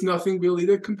 There's nothing really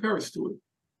that compares to it.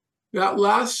 That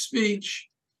last speech,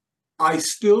 I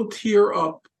still tear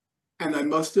up, and I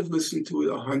must have listened to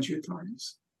it 100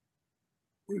 times.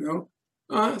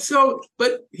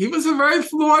 But he was a very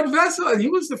flawed vessel, and he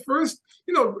was the first.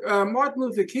 Martin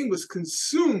Luther King was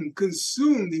consumed.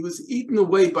 He was eaten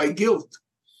away by guilt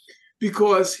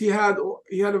because he had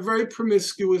a very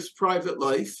promiscuous private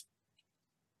life.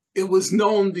 It was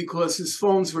known because his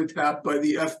phones were tapped by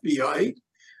the FBI.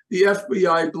 The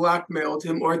FBI blackmailed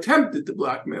him, or attempted to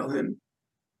blackmail him,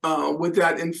 with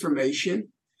that information.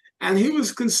 And he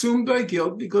was consumed by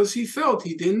guilt because he felt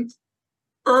he didn't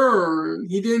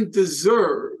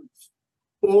deserve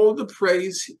all the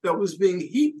praise that was being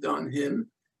heaped on him.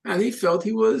 And he felt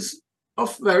he was a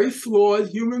very flawed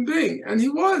human being. And he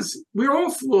was. We're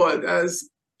all flawed, as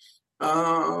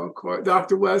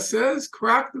Dr. West says,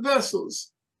 cracked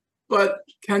vessels. But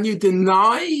can you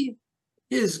deny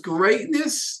his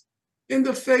greatness in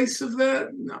the face of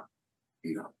that?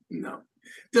 No.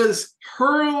 Does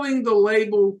hurling the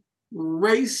label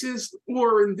racist,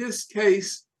 or in this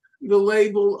case, the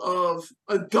label of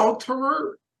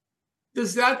adulterer,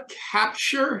 does that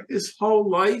capture his whole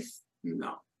life?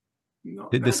 No.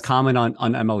 This comment on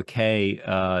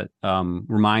MLK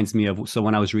reminds me of, so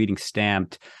when I was reading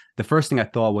Stamped, the first thing I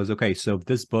thought was, okay, so if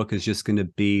this book is just going to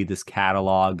be this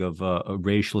catalog of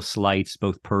racial slights,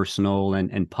 both personal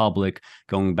and public,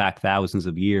 going back thousands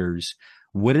of years,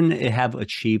 wouldn't it have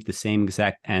achieved the same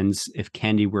exact ends if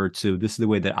Kendi were to, this is the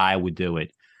way that I would do it,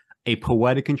 a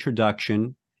poetic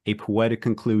introduction, a poetic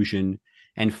conclusion,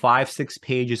 and 5-6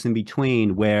 pages in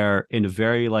between where, in a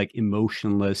very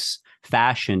emotionless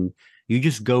fashion, you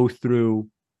just go through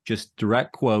just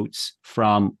direct quotes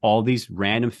from all these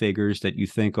random figures that you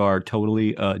think are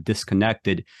totally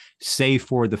disconnected, save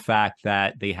for the fact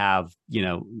that they have,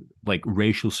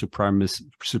 racial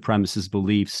supremacist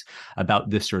beliefs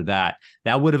about this or that.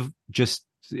 That would have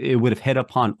it would have hit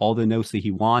upon all the notes that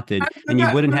he wanted, and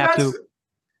you wouldn't have to.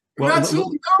 Well, that's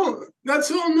all known.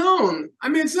 That's all known. I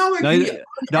mean, it's not like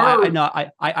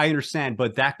I understand,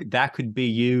 but that could be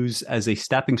used as a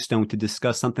stepping stone to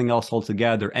discuss something else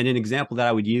altogether. And an example that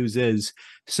I would use is,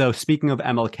 so speaking of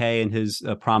MLK and his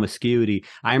promiscuity,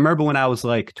 I remember when I was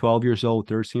 12 years old,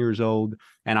 13 years old,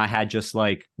 and I had just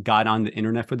got on the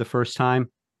internet for the first time.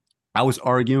 I was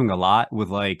arguing a lot with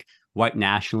white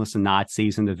nationalists and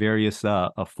Nazis in the various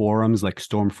forums like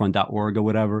stormfront.org or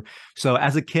whatever. So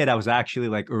as a kid, I was actually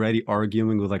like already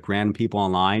arguing with like random people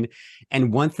online.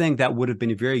 And one thing that would have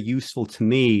been very useful to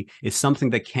me is something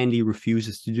that Kendi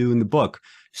refuses to do in the book.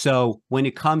 So when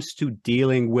it comes to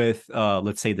dealing with,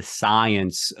 let's say, the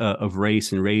science of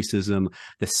race and racism,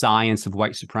 the science of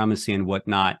white supremacy and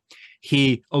whatnot,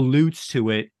 he alludes to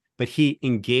it, but he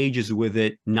engages with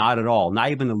it not at all,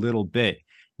 not even a little bit.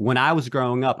 When I was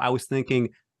growing up, I was thinking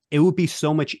it would be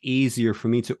so much easier for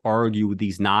me to argue with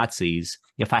these Nazis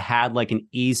if I had like an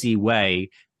easy way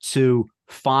to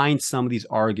find some of these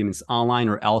arguments online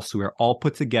or elsewhere, all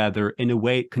put together in a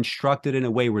way, constructed in a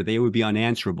way where they would be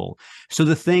unanswerable. So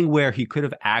the thing where he could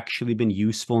have actually been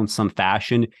useful in some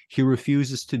fashion, he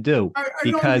refuses to do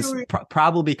because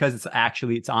probably because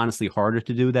it's honestly harder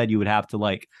to do that. You would have to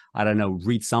like, I don't know,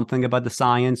 read something about the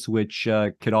science, which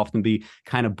could often be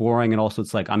kind of boring. And also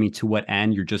it's like, I mean, to what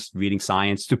end? You're just reading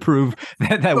science to prove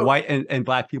that white and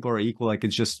black people are equal. Like,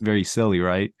 it's just very silly,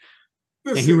 right?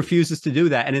 Listen, and he refuses to do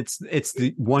that. And it's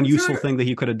the one useful thing that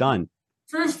he could have done.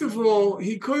 First of all,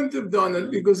 he couldn't have done it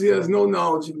because he has no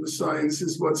knowledge of the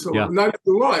sciences whatsoever. Yeah. Neither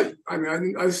do I. I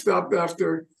mean, I stopped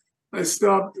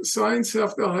science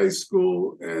after high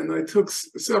school, and I took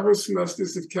several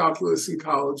semesters of calculus in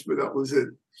college, but that was it.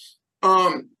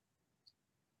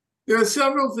 There are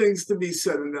several things to be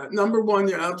said in that. Number one,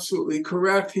 you're absolutely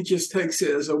correct. He just takes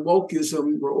it as a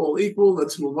wokeism. We're all equal.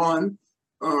 Let's move on.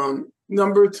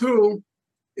 Number two,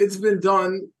 it's been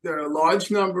done. There are a large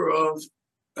number of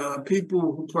people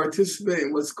who participate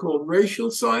in what's called racial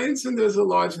science, and there's a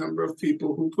large number of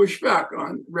people who push back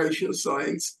on racial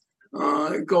science.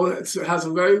 It has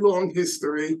a very long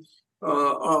history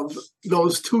of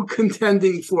those two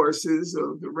contending forces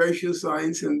of the racial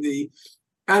science and the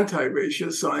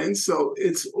anti-racial science. So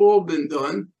it's all been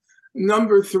done.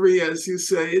 Number three, as you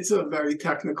say, it's a very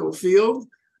technical field.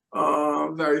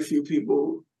 Very few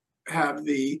people have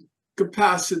the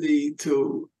capacity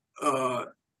to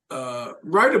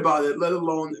write about it,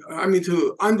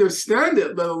 to understand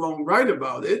it, let alone write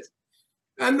about it.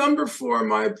 And number four, in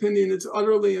my opinion, it's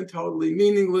utterly and totally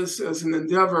meaningless as an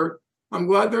endeavor. I'm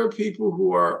glad there are people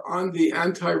who are on the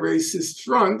anti-racist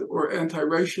front or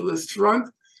anti-racialist front,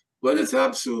 but it's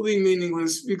absolutely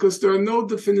meaningless because there are no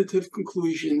definitive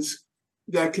conclusions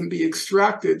that can be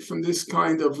extracted from this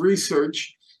kind of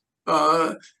research.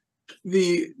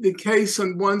 The case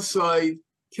on one side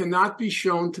cannot be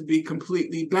shown to be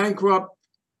completely bankrupt.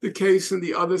 The case on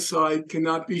the other side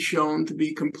cannot be shown to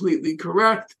be completely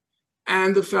correct.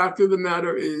 And the fact of the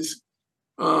matter is,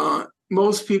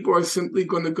 most people are simply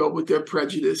going to go with their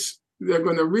prejudice. They're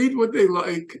going to read what they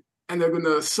like, and they're going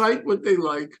to cite what they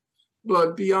like.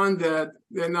 But beyond that,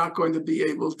 they're not going to be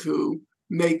able to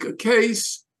make a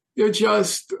case. They're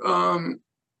just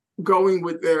going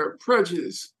with their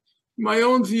prejudice. My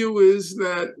own view is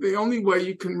that the only way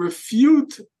you can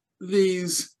refute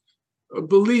these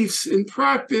beliefs in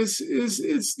practice is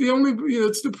it's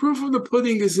the proof of the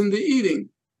pudding is in the eating.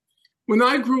 When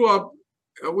I grew up,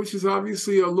 which is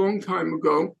obviously a long time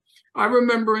ago, I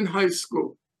remember in high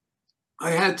school,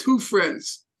 I had two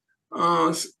friends,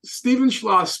 Stephen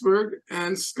Schlossberg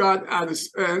and Scott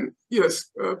Addison,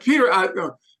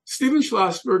 Stephen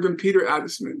Schlossberg and Peter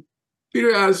Addisman.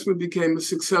 Peter Addisman became a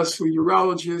successful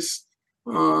urologist.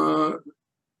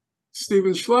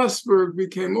 Stephen Schlossberg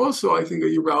became also, I think, a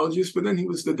urologist, but then he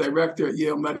was the director at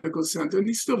Yale Medical Center, and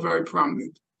he's still very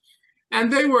prominent. And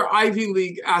they were Ivy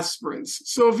League aspirants.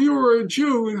 So if you were a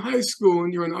Jew in high school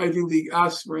and you're an Ivy League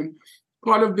aspirant,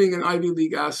 part of being an Ivy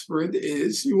League aspirant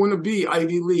is you want to be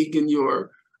Ivy League in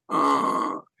your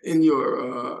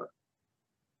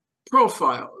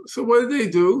profile. So what did they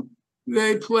do?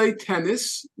 They played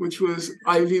tennis, which was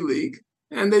Ivy League,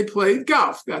 and they played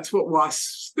golf. That's what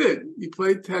WASPs did. You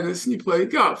played tennis and you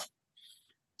played golf.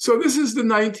 So this is the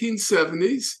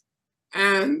 1970s,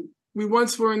 and we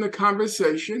once were in a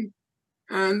conversation,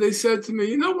 and they said to me,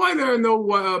 you know why there are no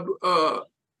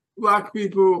Black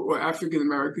people or African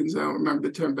Americans? I don't remember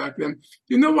the term back then. Do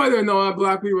you know why there are no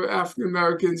Black people or African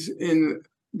Americans in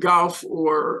golf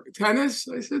or tennis?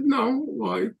 I said, no.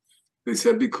 Why? They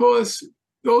said, because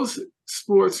those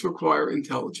sports require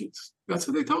intelligence. That's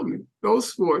what they told me. Those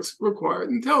sports require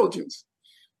intelligence.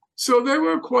 So they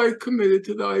were quite committed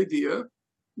to the idea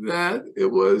that it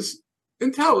was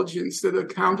intelligence that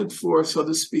accounted for, so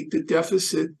to speak, the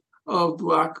deficit of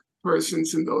Black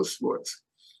persons in those sports.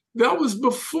 That was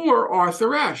before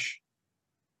Arthur Ashe.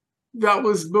 That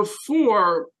was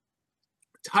before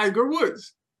Tiger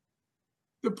Woods.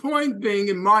 The point being,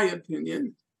 in my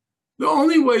opinion, the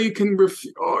only way you can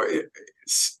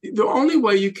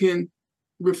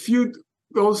refute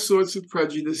those sorts of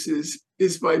prejudices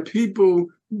is by people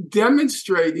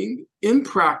demonstrating in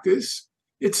practice.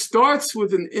 It starts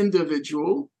with an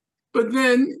individual, but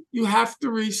then you have to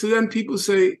reach. So then people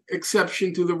say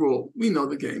exception to the rule. We know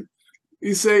the game.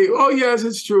 You say, oh, yes,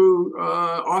 it's true.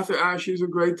 Arthur Ashe is a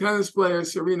great tennis player.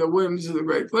 Serena Williams is a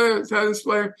great tennis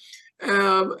player.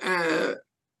 Tiger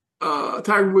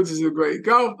Woods is a great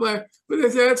golf player.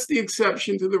 But that's the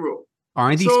exception to the rule.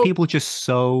 Aren't these people just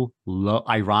so low?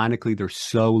 Ironically, they're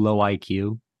so low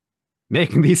IQ,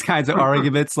 making these kinds of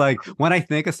arguments. Like, when I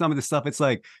think of some of the stuff, it's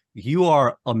like, you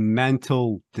are a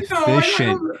mental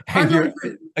deficient and you're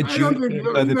adjudicating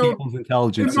other people's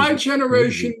intelligence. In my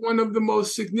generation, one of the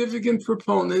most significant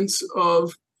proponents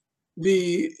of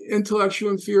the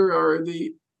intellectual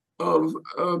inferiority of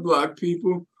Black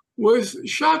people was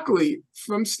Shockley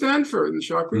from Stanford. And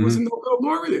Shockley was a Nobel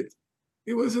laureate.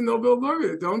 He was a Nobel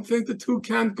laureate. Don't think the two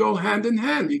can't go hand in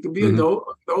hand. You could be a Nobel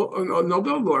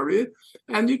laureate,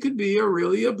 and you could be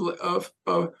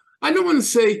I don't want to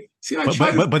say. See,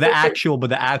 but the actual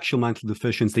mental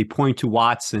deficiency, they point to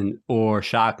Watson or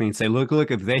Shockley and say, look,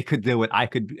 if they could do it, I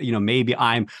could. Maybe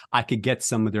I could get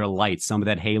some of their light, some of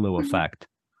that halo effect.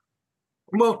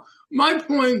 Well, my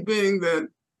point being that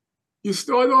you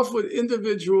start off with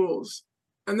individuals,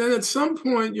 and then at some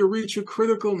point you reach a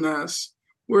critical mass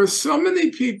where so many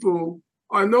people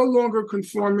are no longer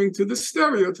conforming to the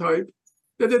stereotype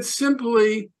that it's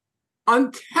simply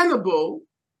untenable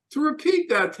to repeat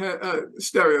that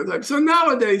stereotype. So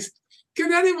nowadays,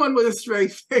 can anyone with a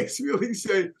straight face really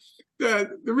say that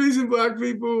the reason Black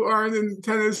people aren't in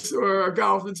tennis or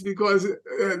golf is because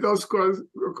those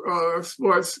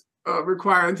sports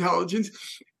require intelligence?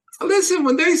 Listen,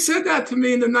 when they said that to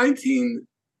me in the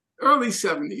early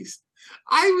 70s,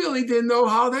 I really didn't know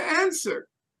how to answer.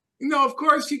 Of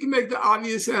course, you can make the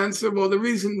obvious answer. Well, the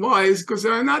reason why is because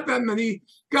there are not that many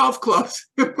golf clubs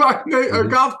or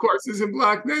golf courses in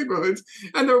Black neighborhoods.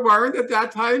 And there weren't at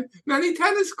that time many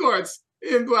tennis courts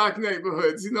in Black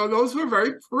neighborhoods. Those were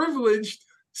very privileged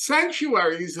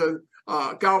sanctuaries of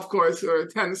golf course or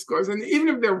tennis courts. And even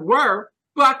if there were,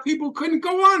 Black people couldn't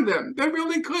go on them. They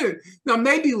really couldn't. Now,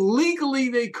 maybe legally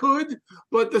they could,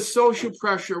 but the social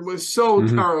pressure was so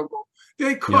terrible.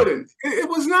 They couldn't. It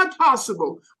was not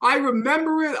possible. I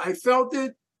remember it. I felt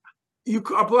it.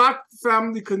 A Black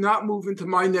family could not move into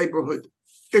my neighborhood.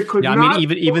 It could not. I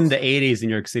mean, even the 80s in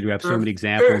New York City, we have so many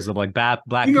examples of like Black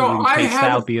people being chased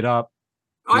out, beat up.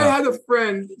 I had a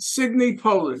friend, Signe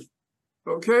Poland.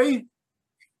 Okay,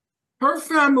 her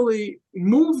family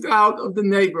moved out of the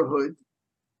neighborhood.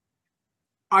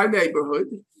 Our neighborhood.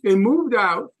 They moved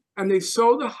out and they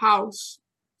sold a house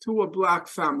to a Black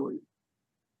family.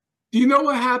 Do you know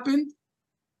what happened?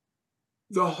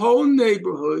 The whole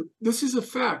neighborhood, this is a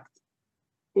fact,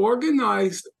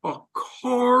 organized a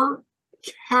car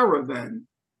caravan.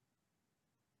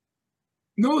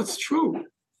 No, it's true.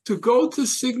 To go to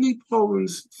Signe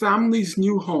Poland's family's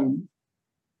new home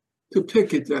to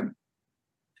picket them.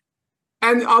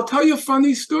 And I'll tell you a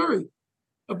funny story.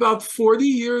 About 40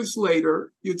 years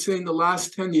later, you'd say in the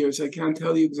last 10 years, I can't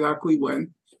tell you exactly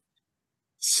when,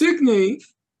 Signe,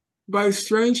 by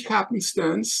strange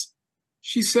happenstance,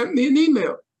 she sent me an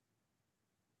email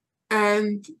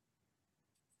and,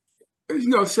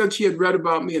 said she had read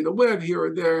about me in the web here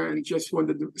or there and just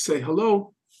wanted to say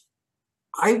hello.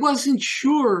 I wasn't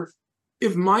sure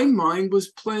if my mind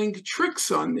was playing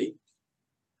tricks on me.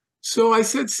 So I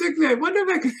said, Signe, I wonder if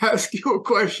I could ask you a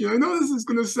question. I know this is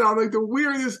going to sound like the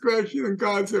weirdest question in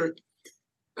God's earth.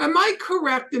 Am I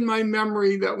correct in my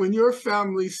memory that when your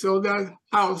family sold that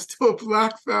house to a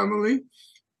Black family,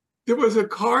 there was a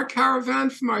car caravan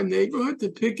from our neighborhood to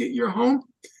picket your home?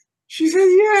 She said,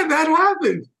 yeah, that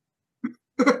happened.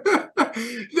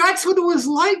 That's what it was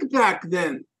like back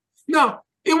then. Now,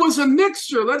 it was a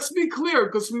mixture. Let's be clear,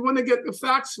 because we want to get the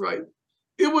facts right.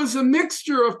 It was a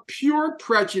mixture of pure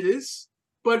prejudice,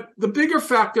 but the bigger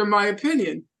factor, in my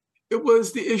opinion, it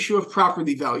was the issue of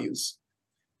property values.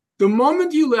 The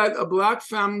moment you let a Black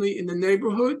family in the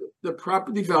neighborhood, the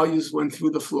property values went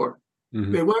through the floor.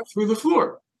 They went through the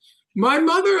floor. My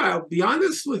mother, I'll be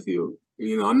honest with you,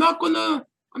 I'm not going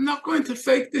to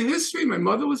fake the history. My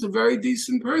mother was a very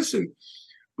decent person,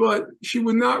 but she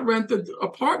would not rent an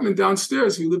apartment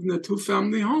downstairs. We lived in a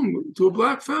two-family home to a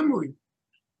Black family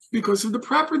because of the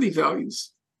property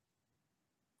values.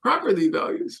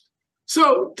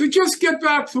 So to just get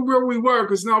back to where we were,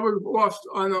 because now we're off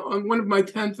on one of my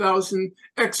 10,000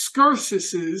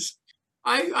 excursuses,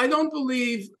 I don't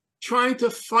believe trying to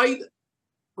fight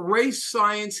race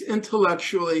science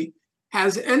intellectually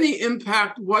has any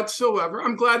impact whatsoever.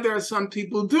 I'm glad there are some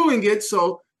people doing it,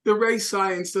 so the race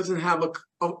science doesn't have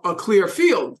a clear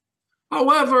field.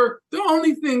 However, the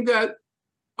only thing that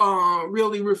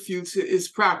really refutes it is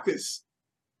practice.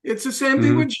 It's the same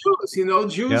thing with Jews. You know,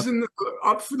 Jews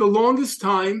up for the longest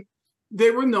time,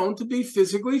 they were known to be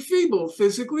physically feeble,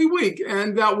 physically weak.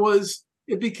 And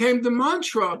it became the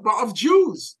mantra of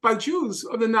Jews, by Jews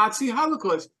of the Nazi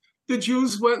Holocaust. The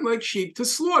Jews went like sheep to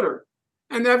slaughter.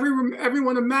 And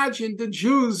everyone imagined the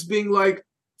Jews being like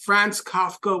Franz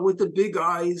Kafka with the big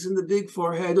eyes and the big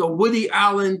forehead, or Woody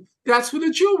Allen. That's what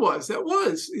a Jew was. That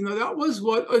was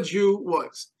what a Jew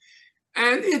was.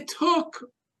 And it took,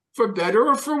 for better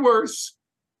or for worse,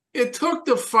 it took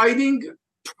the fighting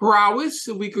prowess,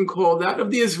 if we can call that,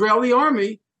 of the Israeli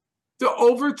army to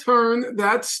overturn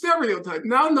that stereotype.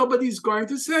 Now nobody's going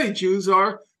to say Jews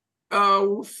are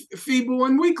feeble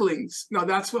and weaklings. Now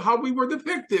that's how we were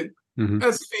depicted,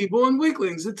 as feeble and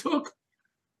weaklings. It took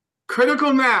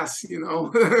critical mass,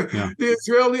 the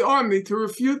Israeli army to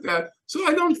refute that. So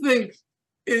I don't think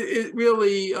it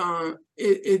really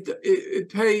it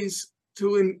pays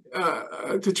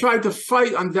to try to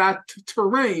fight on that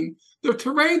terrain. The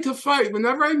terrain to fight,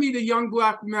 whenever I meet a young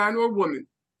black man or woman,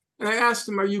 and I ask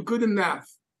them, are you good in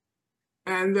math?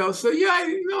 And they'll say, yeah,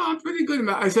 I'm pretty good in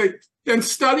math. I say, then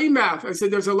study math. I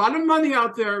said, there's a lot of money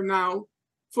out there now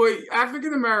for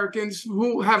African Americans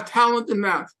who have talent in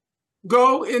math.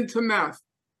 Go into math,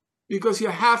 because you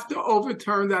have to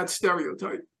overturn that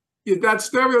stereotype. And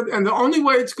the only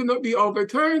way it's going to be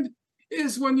overturned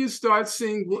is when you start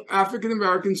seeing African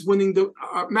Americans winning the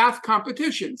math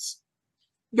competitions.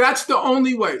 That's the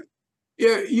only way.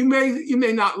 You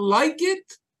may not like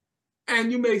it,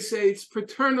 and you may say it's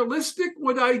paternalistic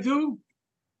what I do,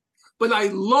 but I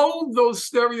loathe those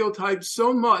stereotypes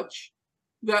so much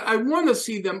that I want to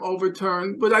see them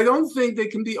overturned, but I don't think they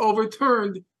can be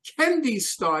overturned Kendi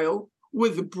style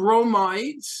with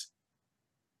bromides,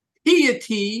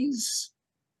 pieties,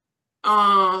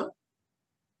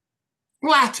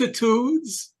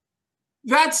 platitudes.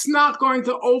 That's not going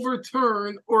to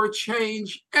overturn or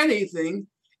change anything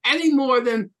any more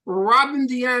than Robin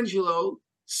DiAngelo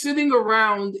sitting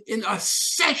around in a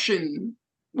session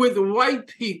with white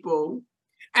people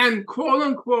and quote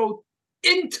unquote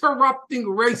interrupting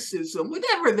racism,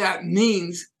 whatever that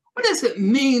means. What does it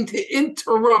mean to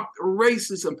interrupt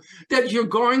racism? That you're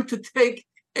going to take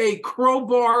a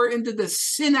crowbar into the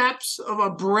synapse of a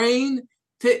brain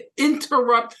to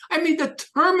interrupt? I mean, the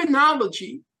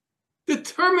terminology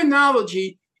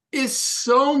is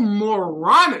so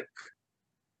moronic.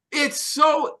 It's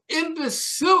so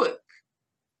imbecilic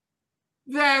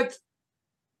that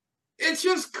it's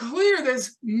just clear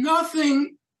there's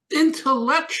nothing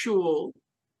intellectual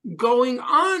going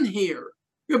on here.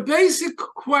 The basic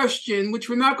question, which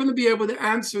we're not going to be able to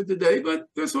answer today, but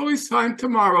there's always time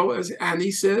tomorrow, as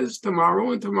Annie says,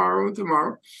 tomorrow and tomorrow and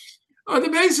tomorrow. The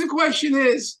basic question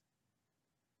is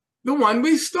the one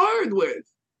we started with.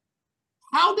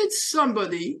 How did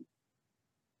somebody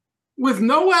with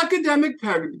no academic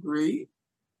pedigree,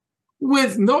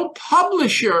 with no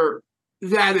publisher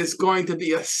that is going to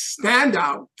be a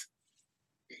standout,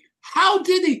 how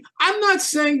did he? I'm not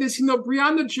saying this,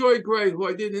 Brianna Joy Gray, who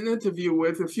I did an interview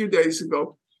with a few days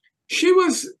ago, she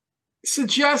was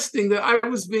suggesting that I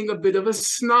was being a bit of a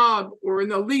snob or an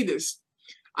elitist.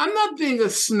 I'm not being a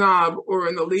snob or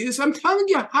an elitist. I'm telling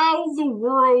you how the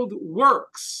world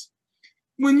works.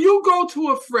 When you go to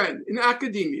a friend in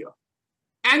academia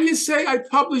and you say, I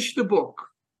published a book,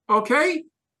 okay?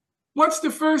 What's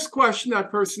the first question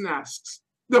that person asks?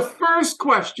 The first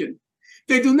question.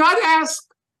 They do not ask,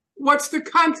 what's the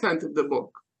content of the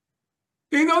book?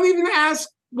 They don't even ask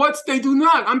they do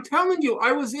not. I'm telling you,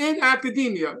 I was in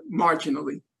academia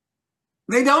marginally.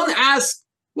 They don't ask,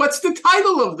 what's the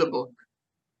title of the book?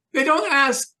 They don't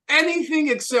ask anything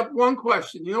except one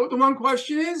question. You know what the one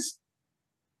question is?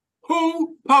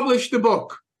 Who published the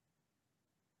book?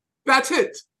 That's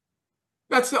it.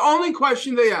 That's the only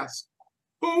question they ask.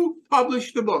 Who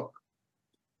published the book?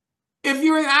 If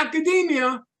you're in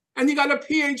academia and you got a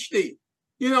PhD,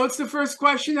 it's the first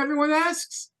question everyone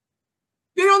asks.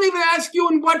 They don't even ask you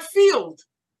in what field.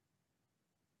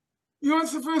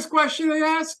 What's the first question they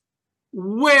ask?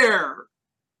 Where?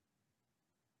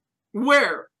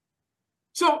 Where?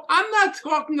 So I'm not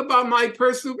talking about my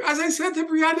personal, as I said to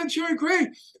Brianna Joy Gray,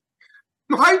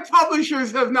 my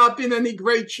publishers have not been any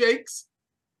great shakes.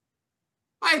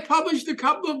 I published a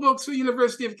couple of books with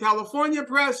University of California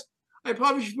Press. I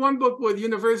published one book with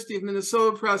University of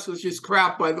Minnesota Press, which is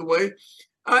crap, by the way.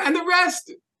 And the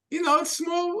rest, It's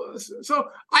small. So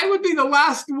I would be the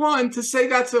last one to say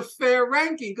that's a fair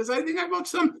ranking, because I think I wrote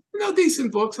some,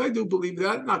 decent books. I do believe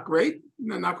that. Not great.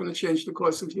 They're not going to change the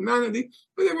course of humanity,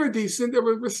 but they were decent. They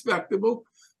were respectable.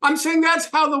 I'm saying that's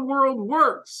how the world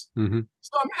works. Mm-hmm.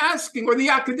 So I'm asking, or the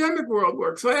academic world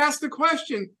works. So I asked the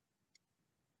question,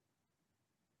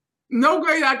 no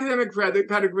great academic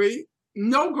pedigree,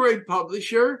 no great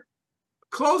publisher,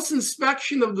 close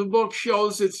inspection of the book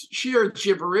shows it's sheer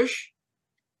gibberish.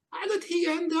 How did he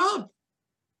end up?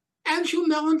 Andrew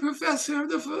Mellon, professor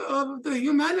of the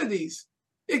humanities,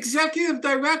 executive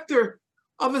director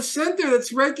of a center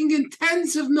that's raking in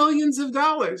tens of millions of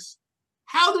dollars.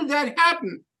 How did that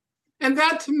happen? And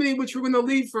that, to me, which we're going to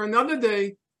leave for another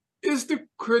day, is the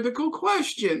critical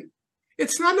question.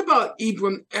 It's not about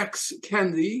Ibram X.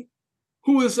 Kendi,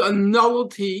 who is a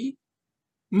nullity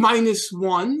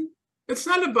 -1. It's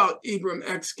not about Ibram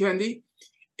X. Kendi.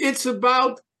 It's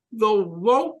about the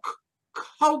woke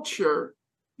culture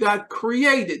that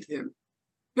created him.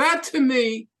 That, to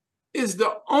me, is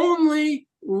the only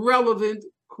relevant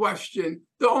question,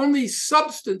 the only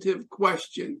substantive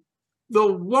question. The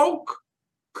woke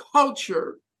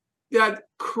culture that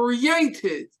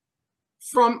created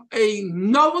from a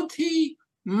nullity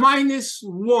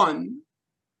 -1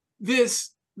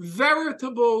 this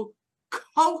veritable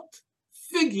cult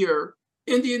figure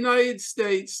in the United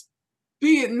States,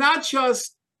 be it not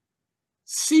just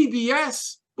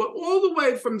CBS, but all the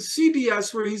way from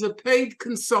CBS, where he's a paid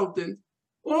consultant,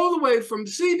 all the way from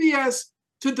CBS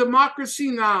to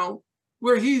Democracy Now!,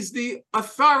 where he's the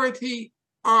authority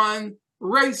on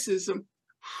racism.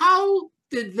 How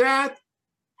did that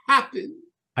happen?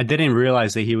 I didn't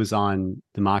realize that he was on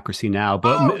Democracy Now!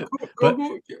 But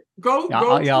go to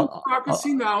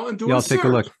Democracy Now! And do a search. Take a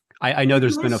look. I know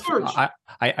there's been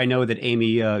I know that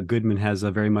Amy Goodman has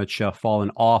very much fallen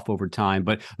off over time,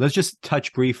 but let's just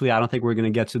touch briefly. I don't think we're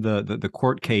going to get to the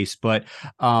court case, but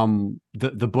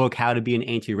the book, How to Be an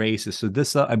Anti-Racist. So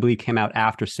this, I believe, came out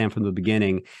after Stand from the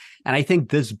Beginning. And I think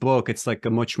this book, it's like a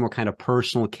much more kind of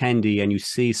personal Kendi, and you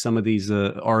see some of these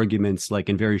arguments like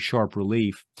in very sharp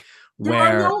relief. There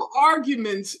are no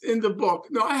arguments in the book.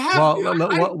 No, I have.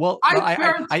 I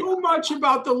care too much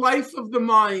about the life of the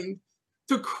mind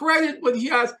to credit what he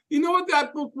has. You know what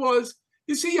that book was?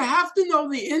 You see, you have to know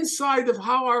the inside of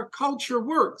how our culture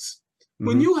works. Mm-hmm.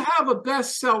 When you have a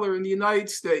bestseller in the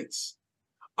United States,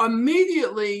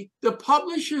 immediately the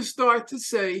publishers start to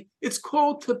say it's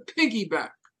called to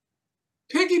piggyback.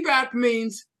 Piggyback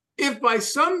means if by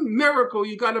some miracle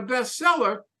you got a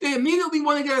bestseller, they immediately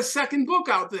want to get a second book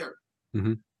out there.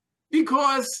 Mm-hmm.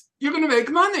 Because you're going to make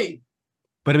money.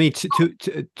 But I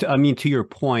mean, to your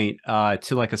point,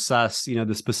 to like assess,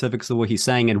 the specifics of what he's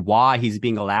saying and why he's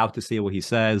being allowed to say what he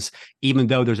says, even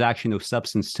though there's actually no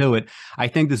substance to it. I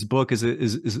think this book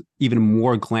is even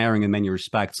more glaring in many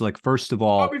respects. Like, first of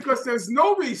all, because there's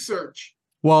no research.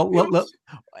 Well,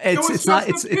 it's not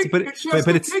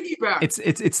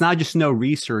just no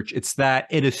research. It's that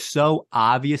it is so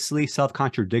obviously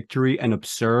self-contradictory and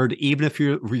absurd, even if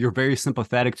you're very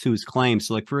sympathetic to his claims.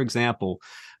 So, like, for example,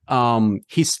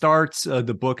 he starts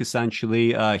the book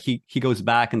essentially. He goes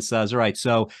back and says, all right,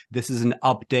 so this is an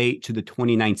update to the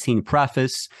 2019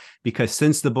 preface, because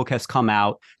since the book has come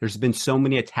out, there's been so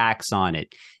many attacks on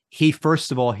it.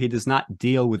 First of all, he does not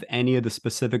deal with any of the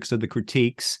specifics of the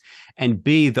critiques. And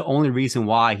B, the only reason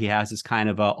why he has this kind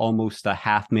of almost a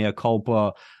half mea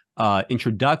culpa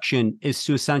introduction is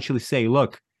to essentially say,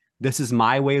 look, this is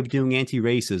my way of doing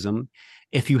anti-racism.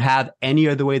 If you have any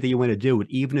other way that you want to do it,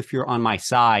 even if you're on my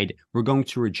side, we're going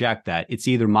to reject that. It's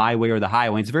either my way or the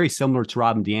highway. It's very similar to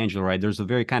Robin DiAngelo, right? There's a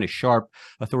very kind of sharp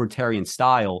authoritarian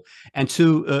style. And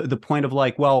to the point of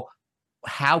like, well,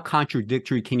 how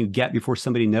contradictory can you get before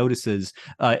somebody notices?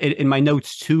 In my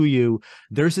notes to you,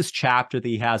 there's this chapter that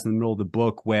he has in the middle of the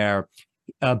book where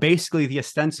basically the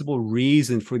ostensible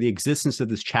reason for the existence of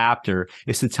this chapter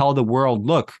is to tell the world,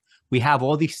 look, we have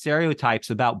all these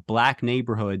stereotypes about Black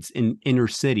neighborhoods in inner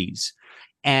cities.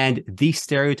 And these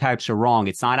stereotypes are wrong.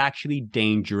 It's not actually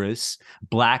dangerous.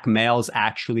 Black males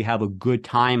actually have a good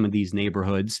time in these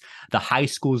neighborhoods. The high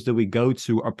schools that we go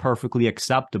to are perfectly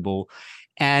acceptable.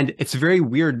 And it's very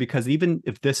weird because even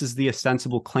if this is the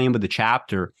ostensible claim of the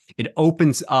chapter, it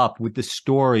opens up with the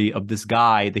story of this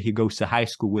guy that he goes to high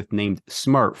school with named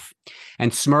Smurf.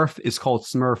 And Smurf is called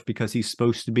Smurf because he's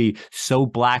supposed to be so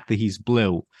black that he's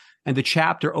blue. And the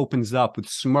chapter opens up with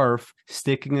Smurf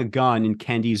sticking a gun in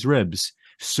Kendi's ribs.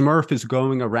 Smurf is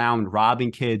going around robbing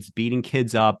kids, beating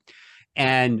kids up.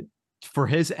 And for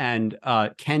his end,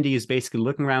 Kendi is basically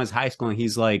looking around his high school and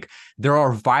he's like, there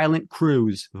are violent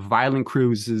crews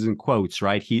is in quotes,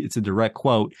 right? It's a direct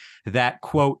quote that,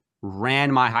 quote,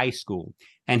 ran my high school.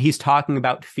 And he's talking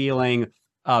about feeling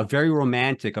very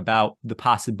romantic about the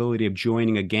possibility of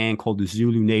joining a gang called the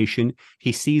Zulu Nation.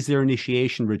 He sees their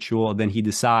initiation ritual, and then he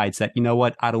decides that, you know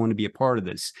what, I don't want to be a part of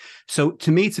this. So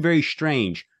to me, it's very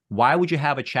strange. Why would you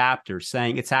have a chapter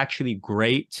saying it's actually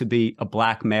great to be a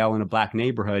black male in a black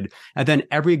neighborhood? And then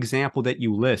every example that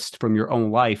you list from your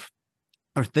own life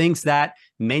are things that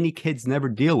many kids never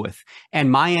deal with.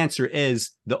 And my answer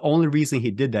is the only reason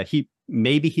he did that,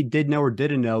 maybe he did know or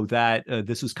didn't know that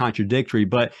this was contradictory.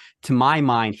 But to my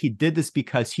mind, he did this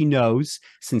because he knows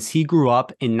since he grew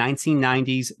up in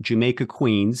 1990s Jamaica,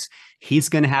 Queens, he's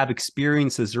going to have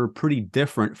experiences that are pretty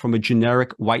different from a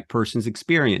generic white person's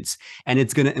experience. And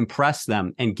it's going to impress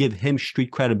them and give him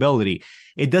street credibility.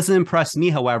 It doesn't impress me,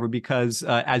 however, because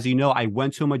as you know, I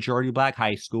went to a majority black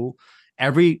high school.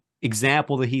 Every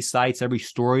example that he cites, every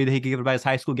story that he could give about his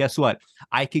high school, guess what?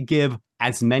 I could give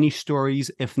as many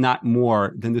stories, if not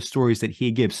more, than the stories that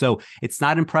he gives. So it's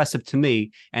not impressive to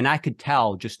me. And I could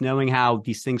tell, just knowing how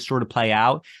these things sort of play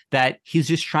out, that he's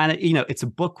just trying to, it's a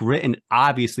book written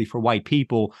obviously for white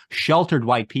people, sheltered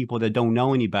white people that don't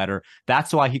know any better.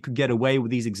 That's why he could get away with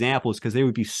these examples, because they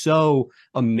would be so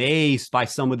amazed by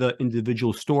some of the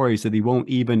individual stories that he won't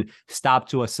even stop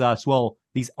to assess, well,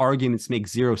 these arguments make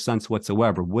zero sense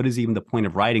whatsoever. What is even the point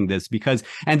of writing this? Because,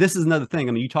 and this is another thing,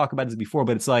 I mean, you talk about this before,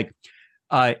 but it's like,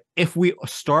 if we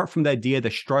start from the idea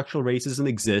that structural racism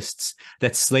exists,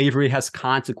 that slavery has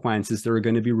consequences that are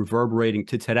going to be reverberating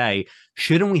to today,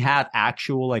 shouldn't we have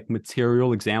actual like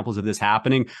material examples of this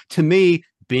happening? To me,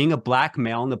 being a black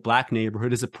male in the black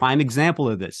neighborhood is a prime example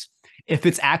of this. If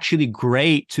it's actually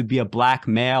great to be a black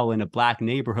male in a black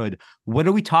neighborhood, what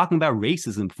are we talking about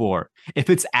racism for? If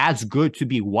it's as good to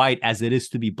be white as it is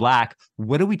to be black,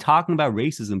 what are we talking about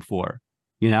racism for?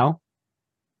 Well,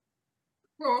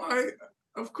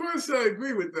 of course, I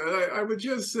agree with that. I would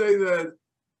just say that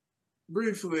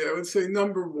briefly, I would say,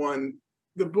 number one,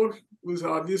 the book was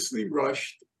obviously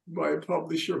rushed by a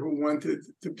publisher who wanted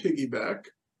to piggyback,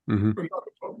 or not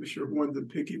a publisher who wanted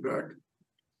to piggyback.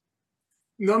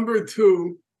 Number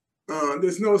two,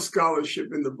 there's no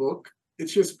scholarship in the book.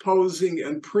 It's just posing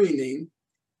and preening.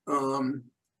 And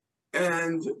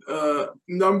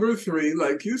number three,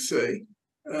 like you say,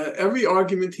 every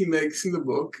argument he makes in the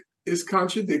book is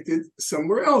contradicted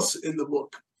somewhere else in the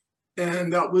book.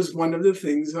 And that was one of the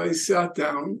things I sat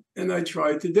down and I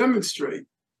tried to demonstrate,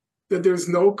 that there's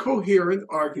no coherent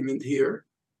argument here.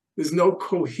 There's no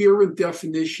coherent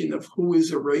definition of who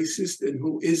is a racist and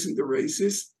who isn't a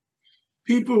racist.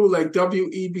 People who like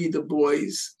W.E.B. Du Bois,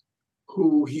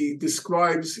 who he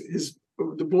describes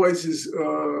Du Bois's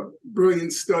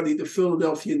brilliant study, The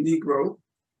Philadelphia Negro,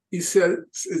 he said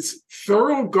it's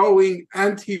thoroughgoing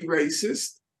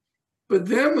anti-racist. But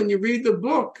then when you read the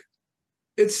book,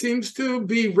 it seems to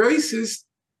be racist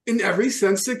in every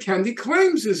sense that Kendi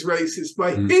claims is racist.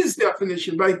 By his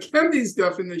definition, by Kendi's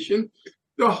definition,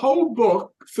 the whole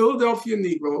book, Philadelphia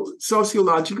Negro,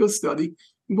 Sociological Study,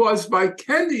 was by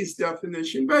Kendi's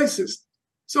definition racist.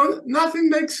 So nothing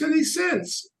makes any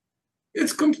sense.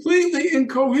 It's completely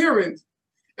incoherent.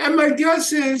 And my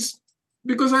guess is,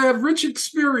 because I have rich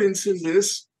experience in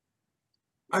this,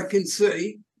 I can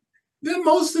say that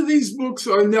most of these books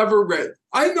are never read.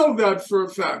 I know that for a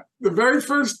fact. The very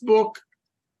first book,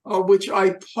 which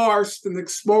I parsed and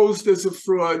exposed as a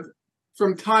fraud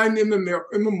from time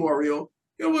immemorial,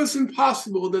 it was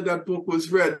impossible that that book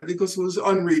was read because it was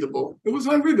unreadable. It was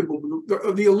unreadable.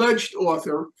 The alleged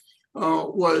author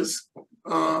was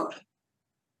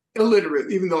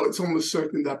illiterate, even though it's almost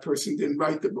certain that person didn't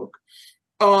write the book.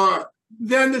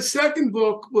 Then the second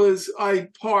book I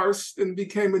parsed and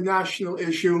became a national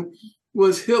issue,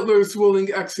 was Hitler's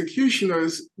Willing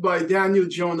Executioners by Daniel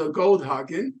Jonah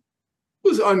Goldhagen. It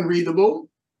was unreadable.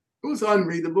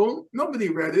 Nobody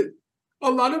read it. A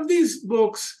lot of these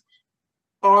books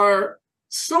are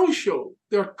social.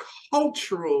 They're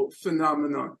cultural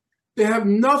phenomena. They have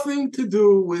nothing to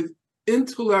do with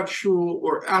intellectual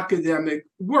or academic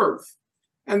worth.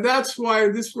 And that's why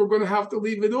we're going to have to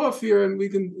leave it off here, and we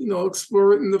can,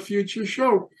 explore it in the future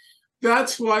show.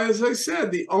 That's why, as I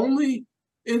said, the only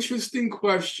interesting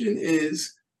question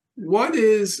is, what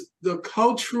is the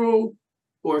cultural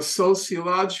or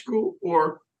sociological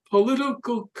or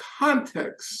political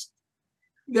context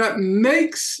that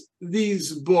makes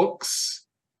these books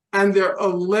and their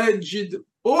alleged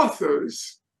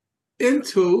authors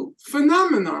into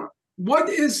phenomena? What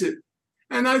is it?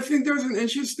 And I think there's an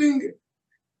interesting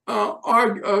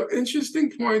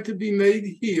point to be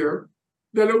made here,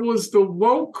 that it was the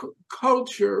woke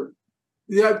culture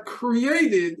that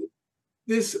created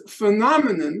this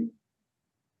phenomenon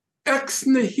ex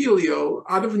nihilo,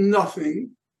 out of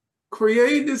nothing,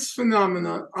 created this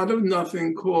phenomena out of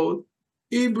nothing called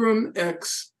Ibram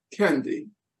X. Kendi.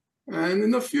 And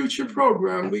in a future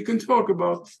program, we can talk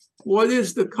about what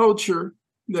is the culture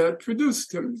that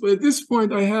produced him. But at this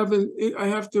point, I have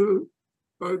to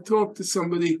talk to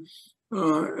somebody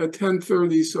at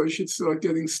 10:30, so I should start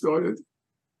getting started.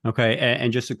 Okay,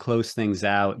 and just to close things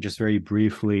out, just very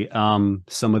briefly,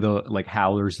 some of the like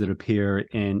howlers that appear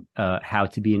in How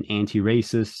to Be an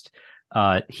Anti-Racist.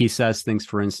 He says things,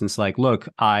 for instance, like, "Look,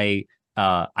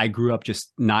 I grew up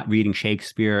just not reading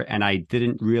Shakespeare, and I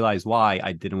didn't realize why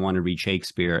I didn't want to read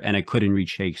Shakespeare, and I couldn't read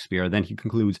Shakespeare." Then he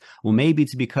concludes, "Well, maybe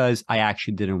it's because I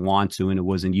actually didn't want to, and it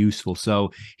wasn't useful."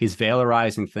 So he's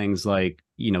valorizing things like,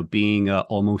 being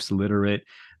almost illiterate.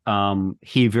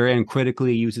 He very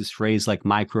uncritically uses phrase like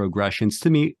microaggressions. To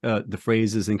me, the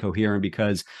phrase is incoherent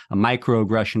because a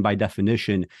microaggression by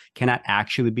definition cannot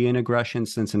actually be an aggression,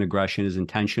 since an aggression is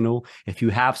intentional. If you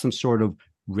have some sort of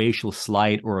racial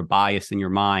slight or a bias in your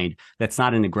mind, that's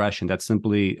not an aggression. That's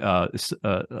simply a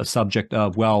subject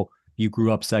of, well, you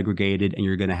grew up segregated and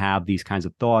you're going to have these kinds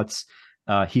of thoughts.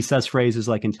 He says phrases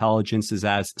like intelligence is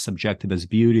as subjective as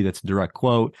beauty. That's a direct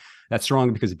quote. That's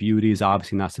wrong because beauty is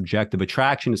obviously not subjective.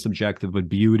 Attraction is subjective, but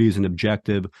beauty is an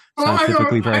objective,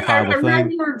 scientifically verifiable thing. I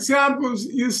read your examples.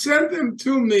 You sent them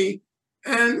to me.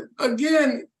 And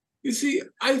again, you see,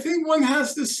 I think one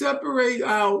has to separate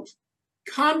out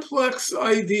complex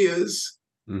ideas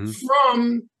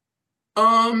from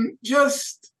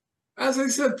just, as I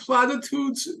said,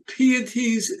 platitudes,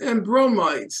 pieties, and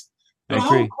bromides. The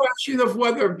whole question of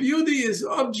whether beauty is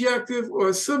objective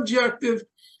or subjective,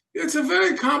 it's a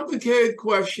very complicated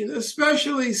question,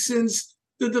 especially since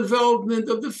the development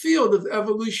of the field of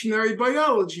evolutionary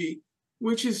biology,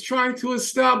 which is trying to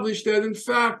establish that, in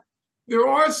fact, there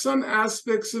are some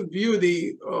aspects of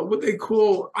beauty, what they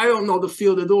call, I don't know the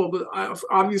field at all, but I've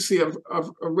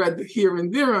read here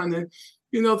and there on it,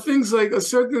 things like a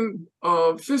certain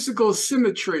physical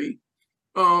symmetry,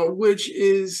 which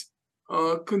is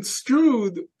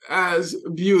construed as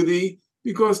beauty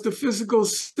because the physical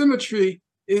symmetry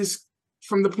is,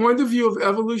 from the point of view of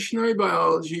evolutionary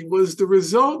biology, was the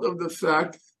result of the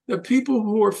fact that people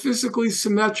who are physically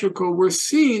symmetrical were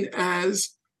seen as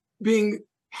being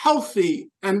healthy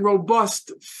and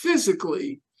robust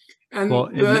physically. And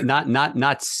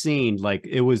not seen, like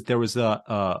there was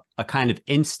a kind of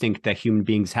instinct that human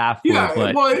beings have for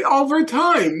it, but over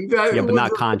time but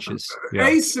not conscious.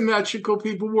 Asymmetrical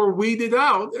people were weeded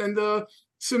out, and the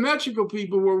symmetrical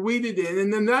people were weeded in,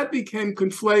 and then that became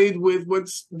conflated with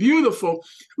what's beautiful.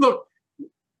 Look,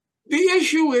 the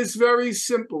issue is very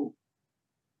simple.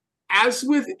 As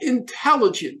with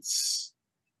intelligence,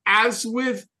 as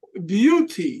with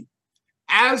beauty,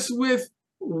 as with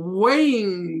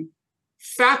weighing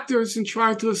factors in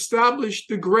trying to establish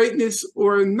the greatness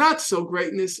or not so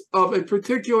greatness of a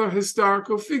particular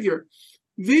historical figure,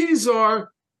 these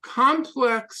are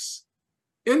complex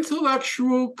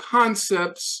intellectual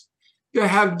concepts that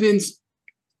have been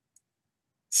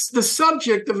the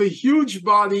subject of a huge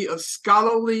body of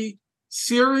scholarly,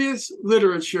 serious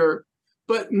literature,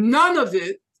 but none of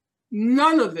it,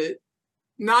 not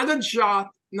a jot,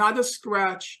 not a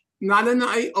scratch, not an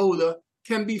iota,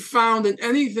 can be found in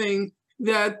anything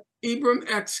that Ibram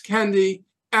X. Kendi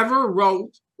ever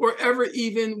wrote or ever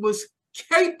even was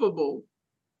capable,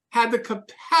 had the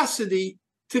capacity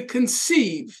to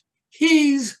conceive.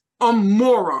 He's a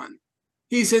moron.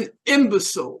 He's an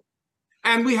imbecile.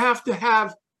 And we have to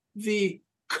have the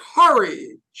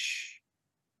courage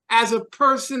as a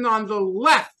person on the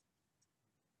left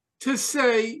to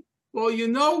say, well, you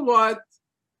know what?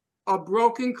 A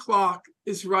broken clock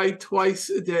is right twice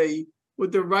a day.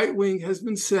 What the right wing has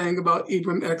been saying about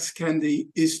Ibram X. Kendi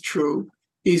is true.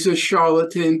 He's a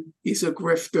charlatan, he's a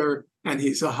grifter, and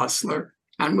he's a hustler.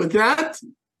 And with that,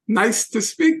 nice to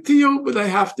speak to you, but I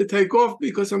have to take off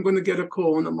because I'm going to get a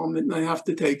call in a moment and I have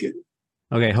to take it.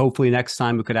 Okay, hopefully next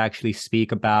time we could actually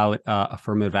speak about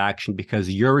affirmative action, because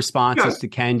your responses to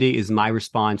Kendi is my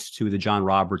response to the John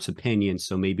Roberts opinion.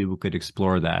 So maybe we could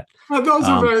explore that.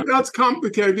 That's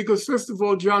complicated because, first of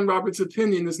all, John Roberts'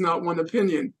 opinion is not one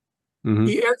opinion.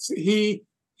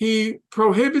 He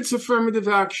prohibits affirmative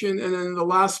action, and then in the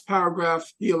last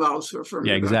paragraph, he allows for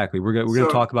affirmative action. Exactly. We're going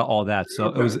to talk about all that.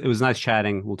 So it was nice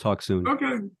chatting. We'll talk soon.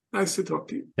 Okay. Nice to talk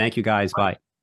to you. Thank you, guys. Bye.